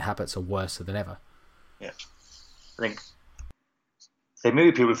disordered eating habits are worse than ever? Yeah, I think So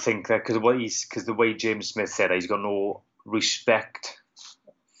maybe people think that because the way James Smith said it, he's got no respect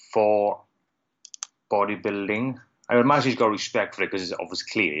for bodybuilding. I imagine he's got respect for it because it's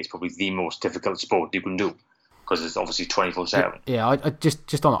obviously clearly it's probably the most difficult sport you can do because it's obviously 24/7. Yeah, I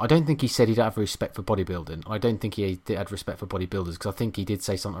just on it. I don't think he said he'd have respect for bodybuilding. I don't think he had respect for bodybuilders because I think he did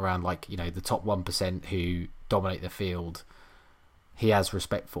say something around like the top 1% who dominate the field. He has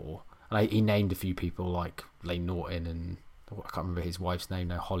respect for, and he named a few people like Lane Norton and I can't remember his wife's name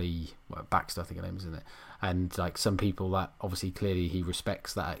now, Holly Baxter, I think her name is, isn't it? And like some people that obviously clearly he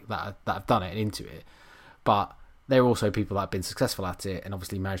respects that have done it and into it, but there are also people that have been successful at it and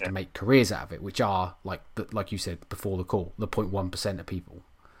obviously managed to make careers out of it, which are like you said before the call, the 0.1% of people.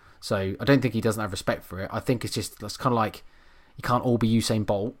 So I don't think he doesn't have respect for it. I think it's kind of like you can't all be Usain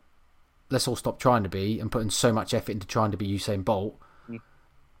Bolt. Let's all stop trying to be and putting so much effort into trying to be Usain Bolt.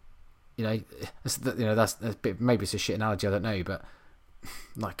 That's a bit, maybe it's a shit analogy, I don't know, but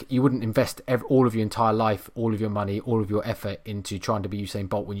like you wouldn't invest all of your entire life, all of your money, all of your effort into trying to be Usain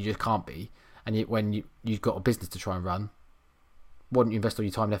Bolt when you just can't be, and when you've got a business to try and run. Why don't you invest all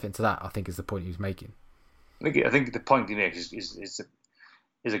your time and effort into that? I think is the point he was making. I think the point he makes is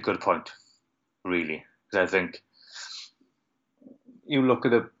a good point, really, because I think you look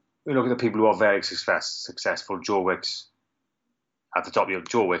at the people who are very successful. Joe Wicks at the top.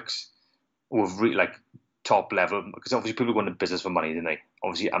 Joe Wicks, who have really like top level, because obviously people go into business for money, don't they?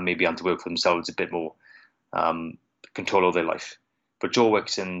 Obviously, and maybe have to work for themselves a bit more, control of their life. But Joe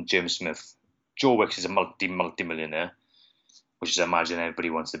Wicks and James Smith, Joe Wicks is a multi-millionaire, which is, I imagine everybody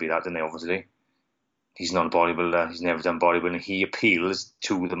wants to be that, don't they? Obviously, he's not a bodybuilder. He's never done bodybuilding. He appeals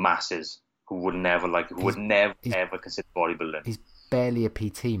to the masses who would never ever consider bodybuilding. He's barely a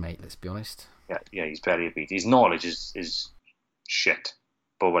PT, mate. Let's be honest. Yeah, he's barely a PT. His knowledge is shit.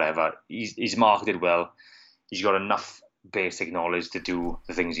 But whatever, he's marketed well. He's got enough basic knowledge to do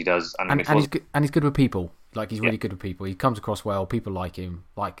the things he does, and he's good with people. Like he's really good with people. He comes across well. People like him.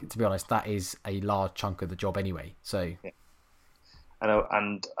 Like, to be honest, that is a large chunk of the job anyway. So, I know.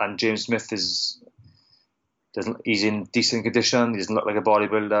 And James Smith he's in decent condition. He doesn't look like a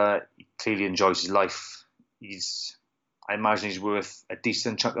bodybuilder. He clearly enjoys his life. I imagine he's worth a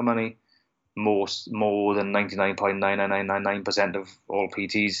decent chunk of money. More than 99.99999% of all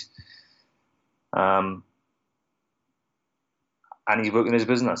PTs, and he's working his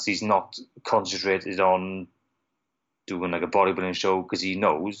business. He's not concentrated on doing like a bodybuilding show because he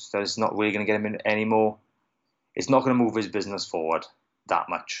knows that it's not really going to get him in anymore. It's not going to move his business forward that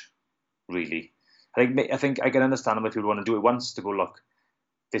much, really. I think I can understand why people want to do it once to go, look,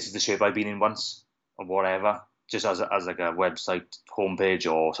 this is the shape I've been in once or whatever. Just as like a website homepage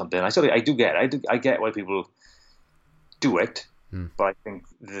or something. I get why people do it, but I think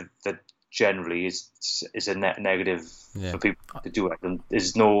that generally is a net negative for people to do it. And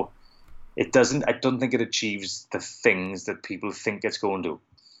I don't think it achieves the things that people think it's going to.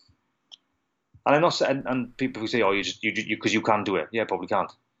 And I'm not saying, and people who say, "Oh, you because you can't do it." Yeah, probably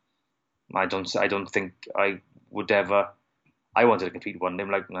can't. I don't think I would ever. I wanted to compete one day.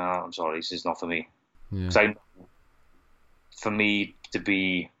 I'm like, no, I'm sorry, this is not for me. Because for me to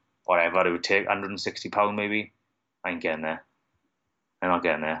be whatever it would take, £160 maybe, I ain't getting there. I'm not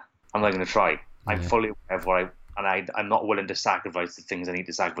getting there. I'm not going to try. I'm fully aware of I'm not willing to sacrifice the things I need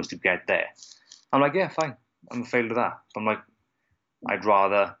to sacrifice to get there. I'm like, yeah, fine. I'm a failure to that. I'm like, I'd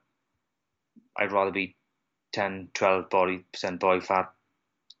rather be 10, 12% body fat,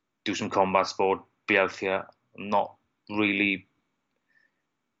 do some combat sport, be healthier, not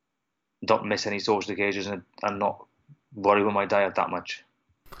miss any social occasions and not worry about my diet that much.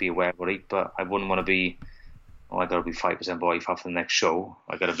 Be aware of what I eat, but I wouldn't want to be, I got to be 5% body fat for the next show.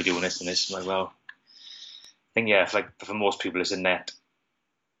 I got to be doing this and this. I'm like, well, I think, it's like for most people, it's a net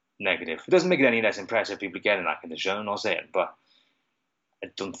negative. It doesn't make it any less impressive people get in that condition, I'm not saying, but I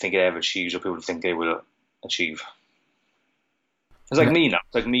don't think it ever achieves what people think they will achieve. It's like me now.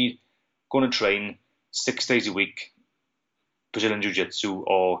 It's like me going to train 6 days a week, Brazilian Jiu-Jitsu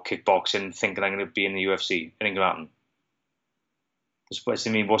or kickboxing, thinking I'm going to be in the UFC. It ain't going to happen.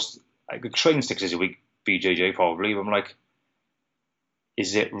 I could train 6 days a week, BJJ probably, but I'm like,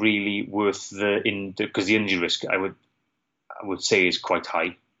 is it really worth because the injury risk I would say is quite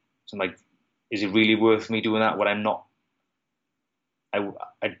high. So I'm like, is it really worth me doing that when I'm not? I'm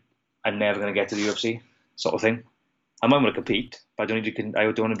never going to get to the UFC sort of thing. I might want to compete, but I don't need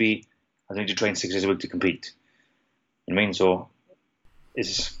to train 6 days a week to compete. You know what I mean? So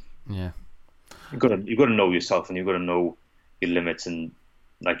it's you've got to know yourself and you've got to know your limits, and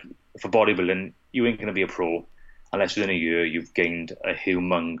like for bodybuilding, you ain't going to be a pro unless within a year you've gained a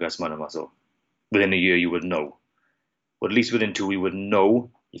humongous amount of muscle. Within a year you would know. or at least within 2, we would know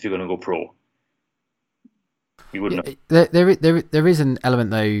if you're going to go pro. We would know. There is an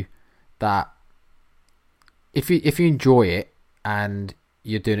element though that if you enjoy it and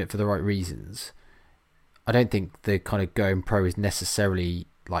you're doing it for the right reasons, I don't think the kind of going pro is necessarily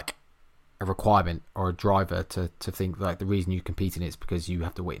like a requirement or a driver to think like the reason you compete in it is because you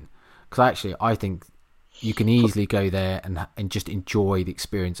have to win. Because I think you can easily go there and just enjoy the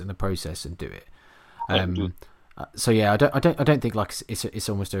experience and the process and do it. So yeah, I don't think like it's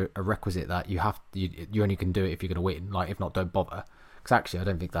almost a requisite that you only can do it if you're going to win. Like if not, don't bother. Because actually, I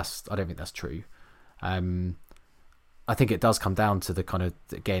don't think that's true. I think it does come down to the kind of,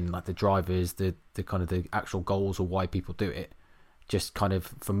 again, like the drivers, the kind of the actual goals or why people do it. Just kind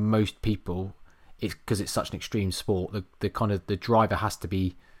of for most people, it's because it's such an extreme sport. The kind of the driver has to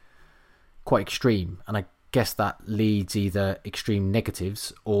be quite extreme, and I guess that leads either extreme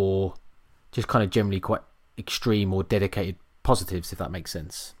negatives or just kind of generally quite extreme or dedicated positives, if that makes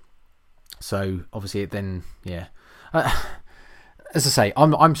sense. So obviously, then yeah, as I say,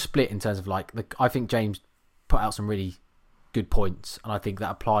 I'm split in terms of like I think James put out some really good points, and I think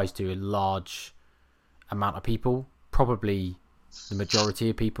that applies to a large amount of people, probably the majority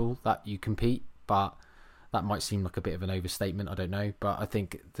of people that you compete, but that might seem like a bit of an overstatement, I don't know. But I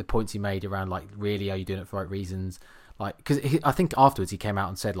think the points he made around like, really, are you doing it for the right reasons? Like, because I think afterwards he came out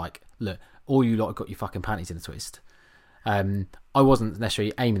and said like, look, all you lot have got your fucking panties in a twist. I wasn't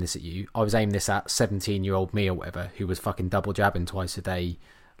necessarily aiming this at you. I was aiming this at 17-year-old me or whatever, who was fucking double jabbing twice a day,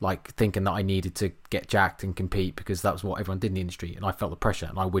 like thinking that I needed to get jacked and compete because that was what everyone did in the industry, and I felt the pressure,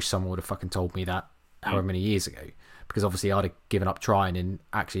 and I wish someone would have fucking told me that however many years ago, because obviously I'd have given up trying and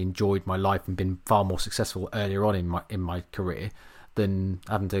actually enjoyed my life and been far more successful earlier on in my career than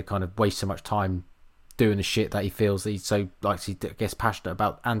having to kind of waste so much time doing the shit that he feels that he's so like he gets passionate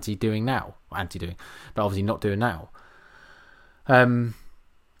about anti-doing, but obviously not doing now. So and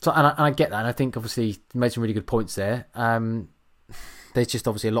I get that, and I think obviously he made some really good points there. There's just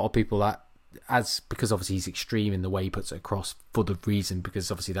obviously a lot of people that, because obviously he's extreme in the way he puts it across for the reason, because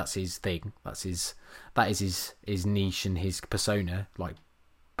obviously that's his thing, that is his niche and his persona, like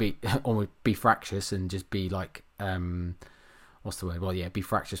be fractious and just be like what's the word? Well, yeah, be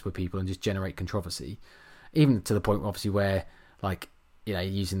fractious with people and just generate controversy, even to the point obviously where like, you know,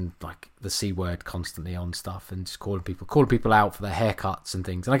 using like the C word constantly on stuff and just calling people out for their haircuts and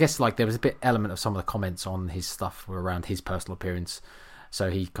things. And I guess like there was a bit element of some of the comments on his stuff were around his personal appearance,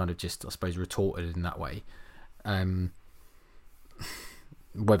 so he kind of just, I suppose, retorted in that way.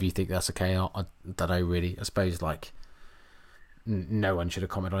 Whether you think that's okay or not, I don't know really. I suppose like no one should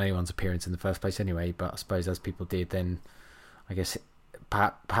have commented on anyone's appearance in the first place anyway, but I suppose as people did, then I guess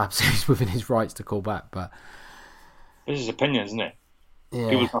perhaps he's within his rights to call back. But this is opinion, isn't it? Yeah.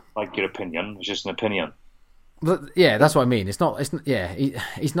 People don't like your opinion. It's just an opinion. But yeah, that's what I mean. It's not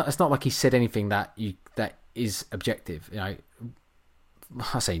like he said anything that is objective. You know,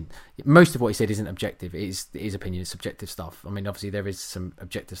 I say most of what he said isn't objective. It is opinion. It's subjective stuff. I mean, obviously there is some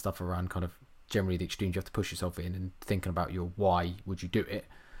objective stuff around kind of generally the extremes you have to push yourself in and thinking about your why would you do it.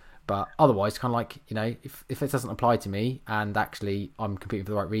 But otherwise, kind of like, you know, if it doesn't apply to me and actually I'm competing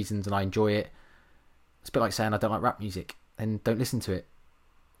for the right reasons and I enjoy it, it's a bit like saying I don't like rap music and don't listen to it.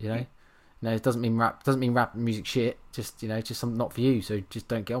 You know, no, it doesn't mean rap music shit. Just, you know, just something not for you. So just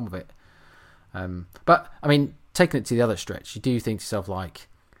don't get on with it. But I mean, taking it to the other stretch, you do think to yourself like,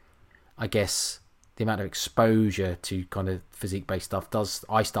 I guess the amount of exposure to kind of physique-based stuff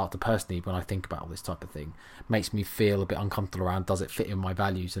I start to personally, when I think about all this type of thing, makes me feel a bit uncomfortable around, does it fit in my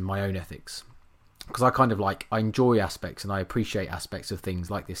values and my own ethics? Because I kind of like, I enjoy aspects and I appreciate aspects of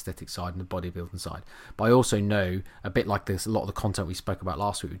things like the aesthetic side and the bodybuilding side. But I also know, a bit like this, a lot of the content we spoke about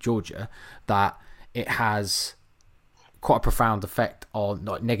last week with Georgia, that it has quite a profound effect on,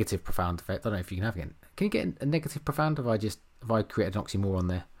 like negative profound effect. I don't know if you can have again. Can you get a negative profound if I created an oxymoron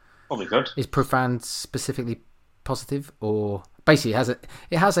there? Probably good. Is profound specifically positive, or basically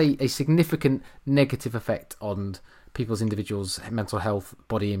it has a significant negative effect on people's individuals' mental health,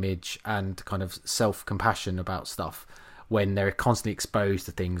 body image, and kind of self-compassion about stuff when they're constantly exposed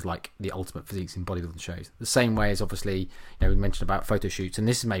to things like the ultimate physiques in bodybuilding shows. The same way as obviously, you know, we mentioned about photo shoots, and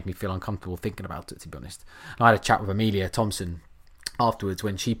this has made me feel uncomfortable thinking about it, to be honest. And I had a chat with Amelia Thompson afterwards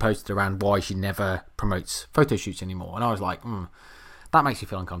when she posted around why she never promotes photo shoots anymore, and I was like, that makes me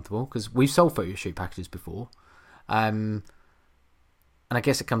feel uncomfortable because we've sold photo shoot packages before. And I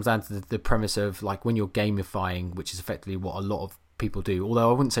guess it comes down to the premise of like when you're gamifying, which is effectively what a lot of people do. Although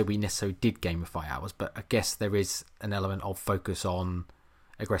I wouldn't say we necessarily did gamify ours, but I guess there is an element of focus on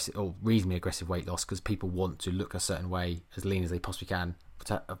aggressive or reasonably aggressive weight loss because people want to look a certain way, as lean as they possibly can,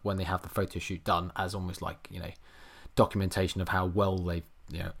 when they have the photo shoot done, as almost like, you know, documentation of how well they've,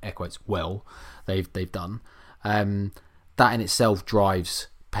 air quotes, well they've done. That in itself drives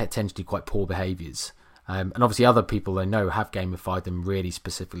potentially quite poor behaviours. And obviously other people they know have gamified them really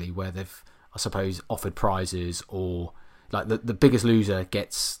specifically, where they've, I suppose, offered prizes, or like the biggest loser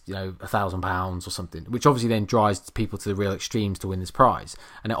gets, £1,000 or something, which obviously then drives people to the real extremes to win this prize.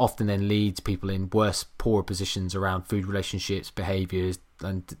 And it often then leads people in worse, poorer positions around food relationships, behaviours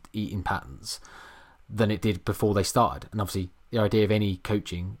and eating patterns than it did before they started. And obviously the idea of any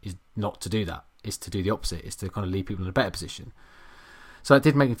coaching is not to do that, is to do the opposite, is to kind of leave people in a better position. So it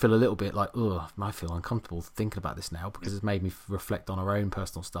did make me feel a little bit like, I feel uncomfortable thinking about this now, because it's made me reflect on our own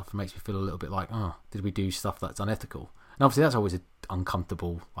personal stuff. It makes me feel a little bit like, did we do stuff that's unethical? And obviously that's always an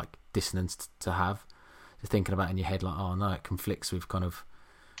uncomfortable like dissonance to have, to thinking about in your head, like, oh no, it conflicts with kind of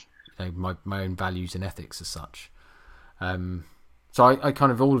my own values and ethics as such. So I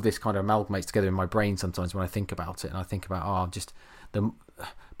kind of, all of this kind of amalgamates together in my brain sometimes when I think about it, and I think about just the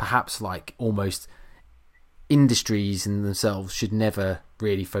perhaps like almost industries in themselves should never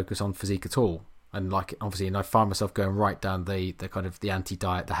really focus on physique at all. And like obviously, and I find myself going right down the kind of the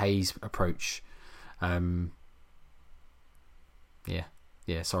anti-diet, the Hayes approach.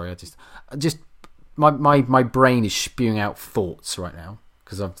 Sorry, I just my brain is spewing out thoughts right now,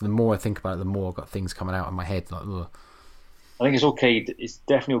 because the more I think about it, the more I've got things coming out in my head. Like, ugh. I think it's okay. It's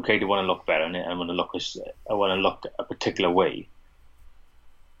definitely okay to want to look better, and want to look a particular way.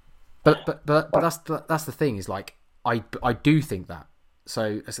 But that's the thing, is like I do think that.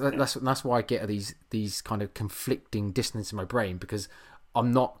 So that's why I get these kind of conflicting dissonance in my brain, because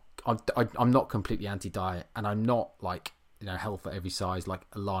I'm not completely anti-diet, and I'm not like health at every size like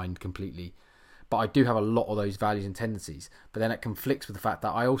aligned completely, but I do have a lot of those values and tendencies. But then it conflicts with the fact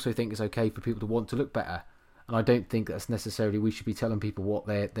that I also think it's okay for people to want to look better, and I don't think that's necessarily we should be telling people what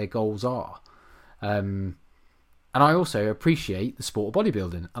their goals are. And I also appreciate the sport of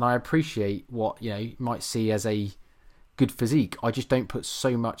bodybuilding, and I appreciate what you might see as a good physique. I just don't put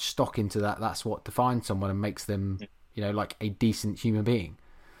so much stock into that. That's what defines someone and makes them, like a decent human being.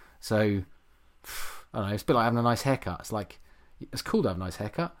 So I don't know. It's a bit like having a nice haircut. It's like, it's cool to have a nice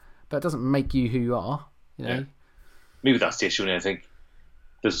haircut, but it doesn't make you who you are. Yeah. Maybe that's the issue. And I think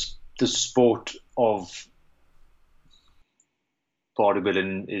the sport of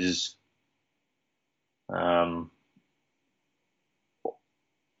bodybuilding is a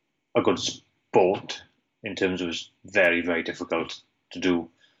good sport in terms of it's very, very difficult to do,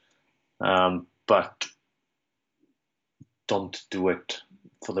 but don't do it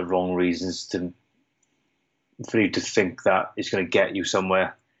for the wrong reasons. For you to think that it's going to get you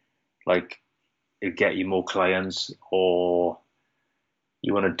somewhere, like it'll get you more clients, or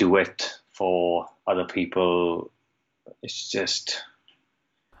you want to do it for other people. It's just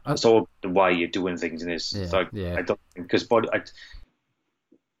it's all why you're doing things in this. I don't think, because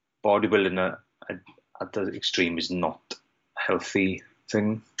bodybuilding at the extreme is not a healthy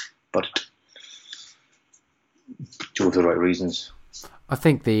thing, but do it for the right reasons. I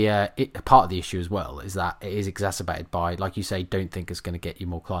think part of the issue as well is that it is exacerbated by, like you say, don't think it's going to get you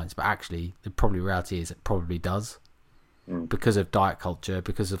more clients, but actually the probably reality is it probably does, because of diet culture,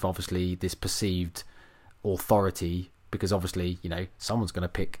 because of obviously this perceived authority, because obviously someone's going to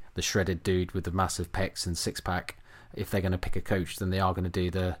pick the shredded dude with the massive pecs and six pack. If they're going to pick a coach, then they are going to do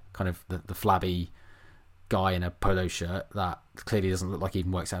the kind of the flabby guy in a polo shirt that clearly doesn't look like he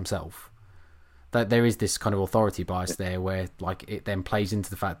even works out himself. That there is this kind of authority bias there, where like it then plays into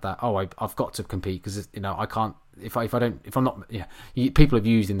the fact that I've got to compete, because I can't if I'm not people have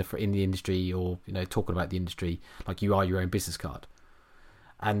used in the industry, or talking about the industry, like you are your own business card.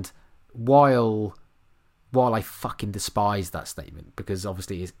 And while I fucking despise that statement, because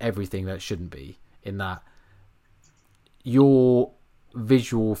obviously it's everything that it shouldn't be, in that your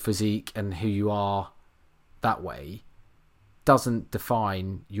visual physique and who you are that way doesn't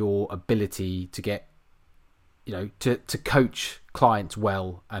define your ability to get to coach clients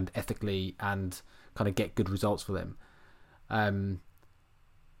well and ethically and kind of get good results for them.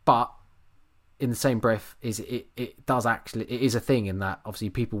 But in the same breath, it is a thing, in that obviously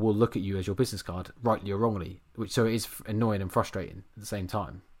people will look at you as your business card, rightly or wrongly, so it is annoying and frustrating at the same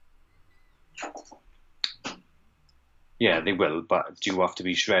time. Yeah, they will, but do you have to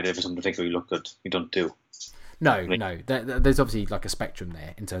be shredded for someone to think you look good? You don't do. No. There's obviously like a spectrum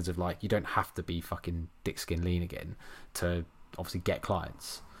there, in terms of like you don't have to be fucking dick skin lean again to obviously get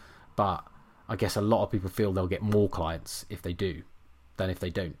clients. But I guess a lot of people feel they'll get more clients if they do than if they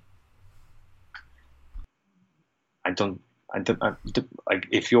don't.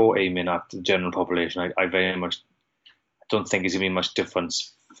 If you're aiming at the general population, I very much don't think there's gonna be much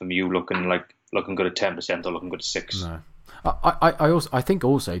difference from you looking like looking good at 10% or looking good at 6%. No. I think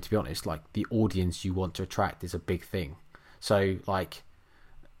also, to be honest, like the audience you want to attract is a big thing. So like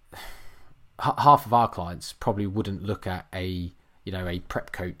half of our clients probably wouldn't look at a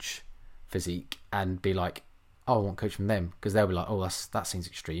prep coach physique and be like, oh, I want coach from them, because they'll be like, oh, that seems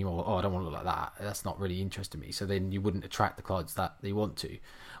extreme, or oh, I don't want to look like that. That's not really interesting me. So then you wouldn't attract the clients that they want to.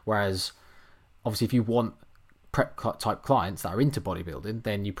 Whereas obviously if you want prep type clients that are into bodybuilding,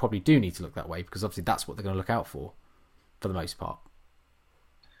 then you probably do need to look that way, because obviously that's what they're going to look out for the most part.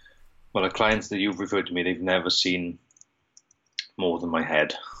 Well, the clients that you've referred to me, they've never seen more than my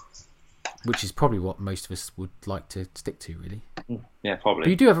head. Which is probably what most of us would like to stick to, really. Yeah, probably.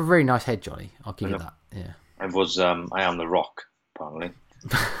 But you do have a very nice head, Johnny. I'll give you that. Yeah. I am the Rock, apparently.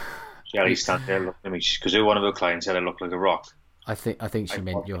 Shelly stands there looking at me, because one of her clients said I look like a rock. I think she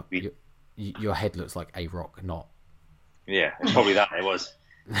meant your head looks like a rock, not... Yeah, it's probably that it was.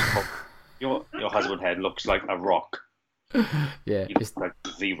 Your husband's head looks like a rock. Yeah. He looks like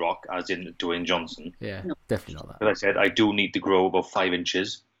the Rock, as in Dwayne Johnson. Yeah, definitely not that. As I said, I do need to grow about 5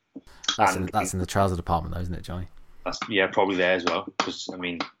 inches. That's in the trouser department, though, isn't it, Johnny? Yeah, probably there as well. Because, I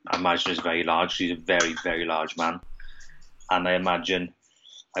mean, I imagine it's very large. He's a very, very large man. And I imagine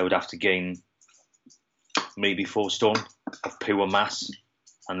I would have to gain maybe 4 stone of pure mass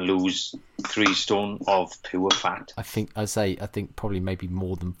and lose 3 stone of pure fat. I think probably maybe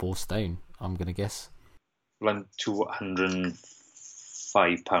more than 4 stone, I'm going to guess. Well, I'm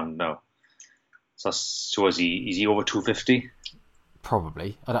 205 pound now. So is he over 250?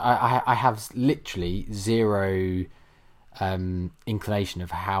 Probably. I have literally zero inclination of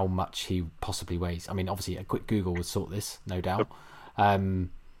how much he possibly weighs. I mean, obviously, a quick Google would sort this, no doubt.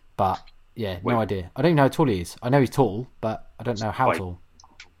 But yeah, no idea. I don't know how tall he is. I know he's tall, but I don't know how tall.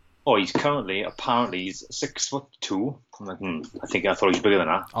 Oh, he's apparently he's 6'2". I'm like, I thought he was bigger than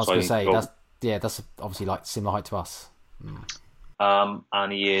that. I was going to say that's obviously like similar height to us.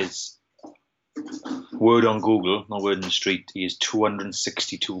 And he is, word on Google, not word in the street, he is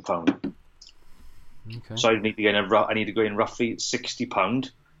 262 pound. Okay. So I need to go in roughly 60 pound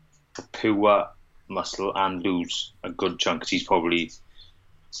of pure muscle and lose a good chunk, because he's probably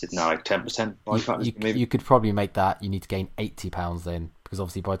sitting at like 10% body fat. You could probably make that. You need to gain 80 pounds then, because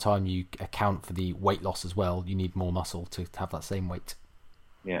obviously by the time you account for the weight loss as well, you need more muscle to have that same weight.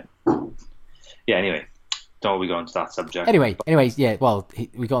 Yeah. Anyway, don't we go into that subject? Anyways, yeah. Well,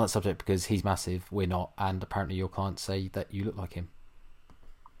 we got on that subject because he's massive. We're not, and apparently your clients say that you look like him.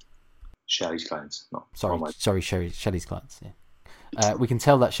 Shelley's clients, no. Sorry, Shelley's clients. Yeah. We can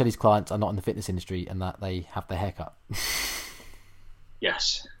tell that Shelley's clients are not in the fitness industry and that they have their haircut.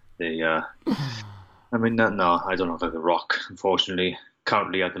 Yes, they. I mean, no, I don't look like a rock. Unfortunately,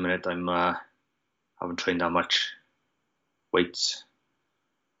 currently at the minute, haven't trained that much weights.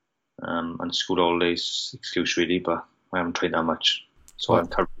 And school all days, excuse really, but I haven't trained that much, so I'm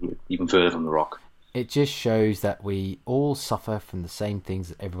currently even further from the rock. It just shows that we all suffer from the same things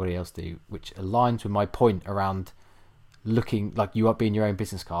that everybody else do, which aligns with my point around looking like you are being your own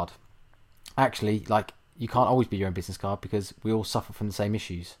business card. Actually, like, you can't always be your own business card, because we all suffer from the same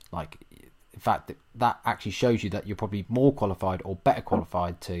issues. Like, in fact, that actually shows you that you're probably more qualified or better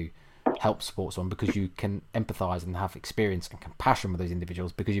qualified to help support someone, because you can empathise and have experience and compassion with those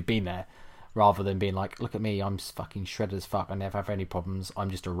individuals because you've been there, rather than being like, look at me, I'm fucking shredded as fuck, I never have any problems, I'm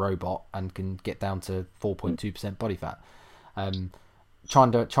just a robot and can get down to 4.2% body fat.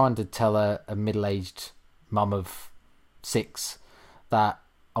 Trying to tell a middle-aged mum of 6 that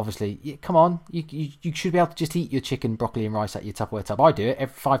obviously, come on, you should be able to just eat your chicken, broccoli and rice at your Tupperware tub. I do it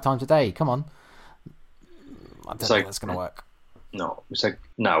 5 times a day, come on. I don't think that's going to work. No, it's like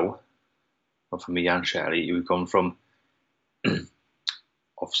now, for me and Sherry, we've gone from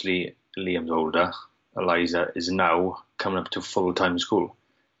obviously Liam's older, Eliza is now coming up to full-time school.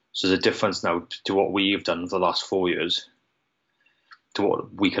 So there's a difference now to what we've done for the last 4 years to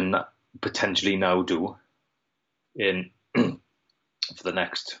what we can potentially now do in for the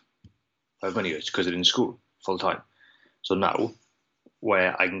next however many years, because they're in school full-time. So now,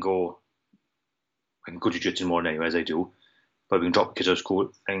 where I can go jiu-jitsu in the morning anyway, as I do, but we can drop the kids out of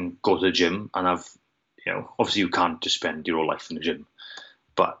school and go to the gym and have, obviously you can't just spend your whole life in the gym,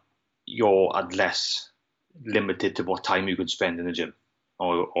 but you're at less limited to what time you could spend in the gym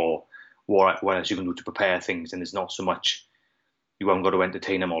or what else you can do to prepare things, and it's not so much, you haven't got to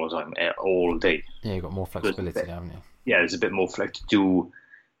entertain them all the time, all day. Yeah, you've got more flexibility, haven't you? Yeah, there's a bit more flex to do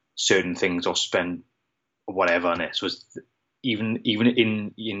certain things or spend whatever on it. So even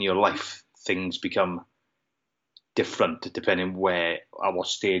in your life, things become different depending at what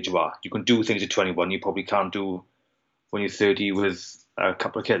stage you are. You can do things at 21 you probably can't do when you're 30 with a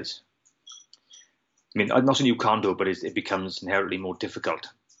couple of kids. I mean, I'm not saying you can't do it, but it becomes inherently more difficult.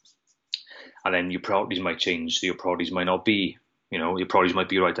 And then your priorities might change. So your priorities might not be, your priorities might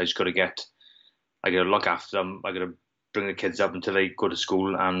be, right, I got to look after them. I got to bring the kids up until they go to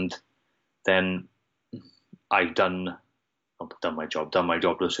school. And then I've done my job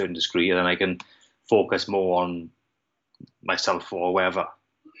to a certain degree. And then I can focus more on myself or wherever.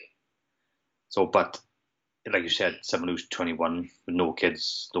 So, but like you said, someone who's 21 with no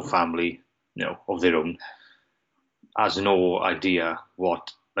kids, no family, of their own, has no idea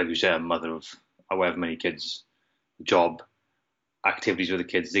what, like you said, a mother of however many kids, job, activities with the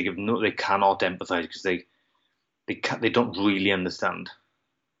kids. They cannot empathise because they don't really understand.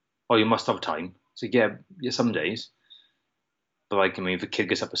 Oh, you must have time. So yeah, some days. But like, I mean, if a kid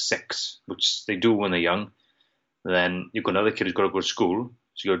gets up at 6, which they do when they're young, then you've got another kid who's got to go to school.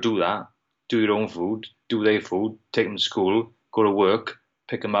 So you got to do that, do your own food, do their food, take them to school, go to work,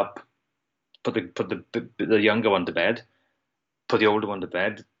 pick them up, put the younger one to bed, put the older one to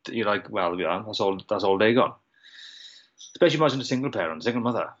bed. You're like, well, yeah, that's all they got. Especially imagine a single parent, single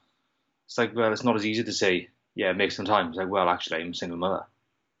mother. It's like, well, it's not as easy to say, yeah, make some time. It's like, well, actually, I'm a single mother.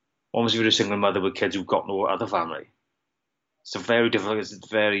 Almost if you're a single mother with kids who've got no other family. It's very difficult. It's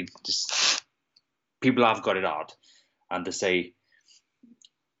very just, people have got it hard, and to say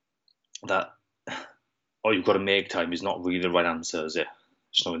that, oh, you've got to make time is not really the right answer, is it?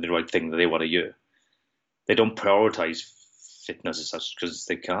 It's not the right thing that they want to hear. They don't prioritise fitness as such because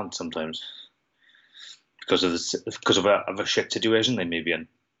they can't sometimes because of a shit situation they may be in.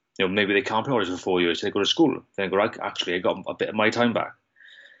 Maybe they can't prioritise for 4 years. So they go to school. Then they go, actually, I got a bit of my time back.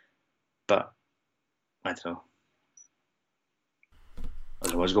 But I don't know. I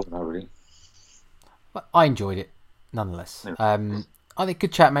don't know what's going on really. I enjoyed it nonetheless. Yeah. I think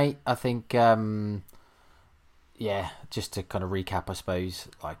good chat, mate. I think just to kind of recap, I suppose,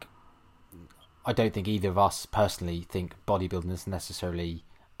 like, I don't think either of us personally think bodybuilding is necessarily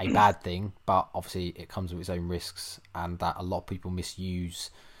a bad thing, but obviously it comes with its own risks, and that a lot of people misuse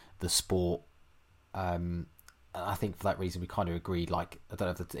the sport. And I think for that reason we kind of agreed, like, I don't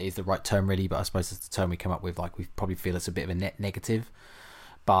know if it is the right term really, but I suppose it's the term we come up with, like, we probably feel it's a bit of a net negative.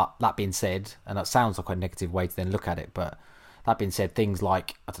 But that being said, and that sounds like a negative way to then look at it, but that being said, things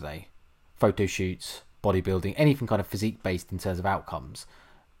like, I don't know, photo shoots, bodybuilding, anything kind of physique based in terms of outcomes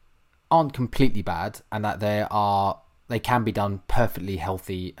aren't completely bad, and that they can be done perfectly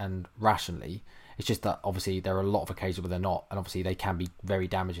healthy and rationally. It's just that obviously there are a lot of occasions where they're not, and obviously they can be very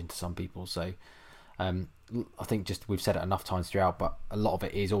damaging to some people. So I think just we've said it enough times throughout, but a lot of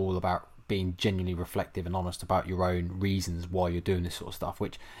it is all about being genuinely reflective and honest about your own reasons why you're doing this sort of stuff,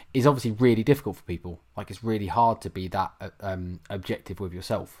 which is obviously really difficult for people. Like, it's really hard to be that objective with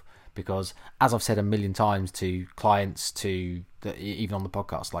yourself, because as I've said a million times to clients, even on the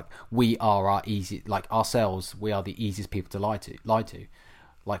podcast, like, we are ourselves, we are the easiest people to lie to.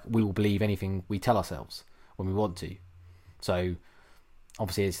 Like, we will believe anything we tell ourselves when we want to. So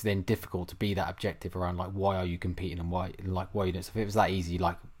obviously it's then difficult to be that objective around, like, why are you competing and why you don't. So if it was that easy,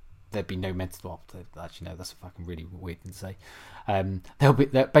 like, there'd be no mental. Actually, no, that's a fucking really weird thing to say.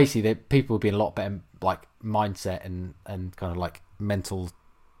 Basically people would be in a lot better, like, mindset and kind of like mental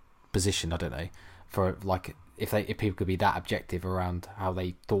position. I don't know, for like if people could be that objective around how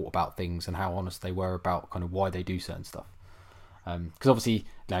they thought about things and how honest they were about kind of why they do certain stuff. Because obviously,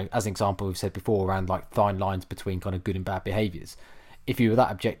 as an example, we've said before around, like, fine lines between kind of good and bad behaviours. If you were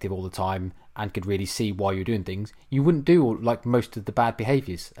that objective all the time and could really see why you're doing things, you wouldn't do like most of the bad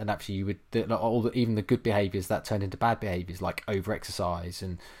behaviours, and actually you would even the good behaviours that turn into bad behaviours, like over exercise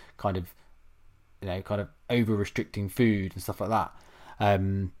and kind of over restricting food and stuff like that.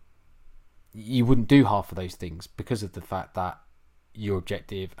 You wouldn't do half of those things because of the fact that you're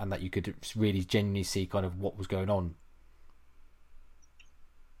objective and that you could really genuinely see kind of what was going on.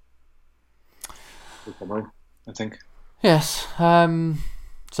 I think. Yes.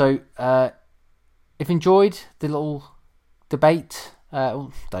 So if you enjoyed the little debate,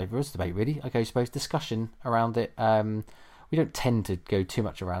 not even a debate really, I suppose discussion around it. We don't tend to go too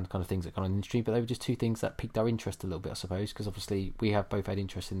much around kind of things that go on in the industry, but they were just two things that piqued our interest a little bit, I suppose, because obviously we have both had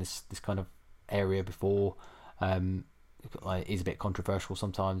interest in this kind of area before. It is a bit controversial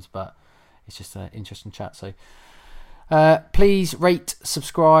sometimes, but it's just an interesting chat. So please rate,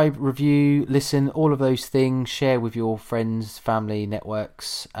 subscribe, review, listen, all of those things. Share with your friends, family,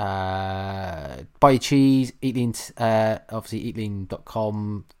 networks. Buy cheese, Eatlean, obviously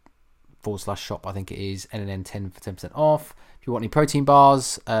eatlean.com/shop, I think it is, NNN10 for 10% off. If you want any protein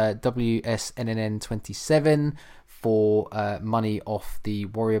bars, WSNNN27 for money off the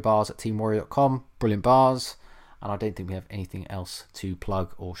Warrior bars at teamwarrior.com. Brilliant bars. And I don't think we have anything else to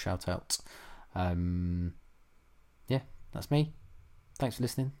plug or shout out. Yeah, that's me. Thanks for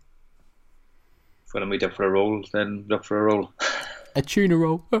listening. When I meet up for a roll, then up for a roll. A tuna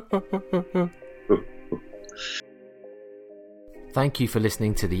roll. Thank you for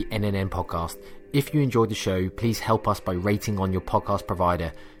listening to the NNN podcast. If you enjoyed the show, please help us by rating on your podcast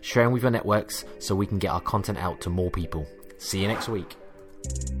provider, sharing with your networks so we can get our content out to more people. See you next week.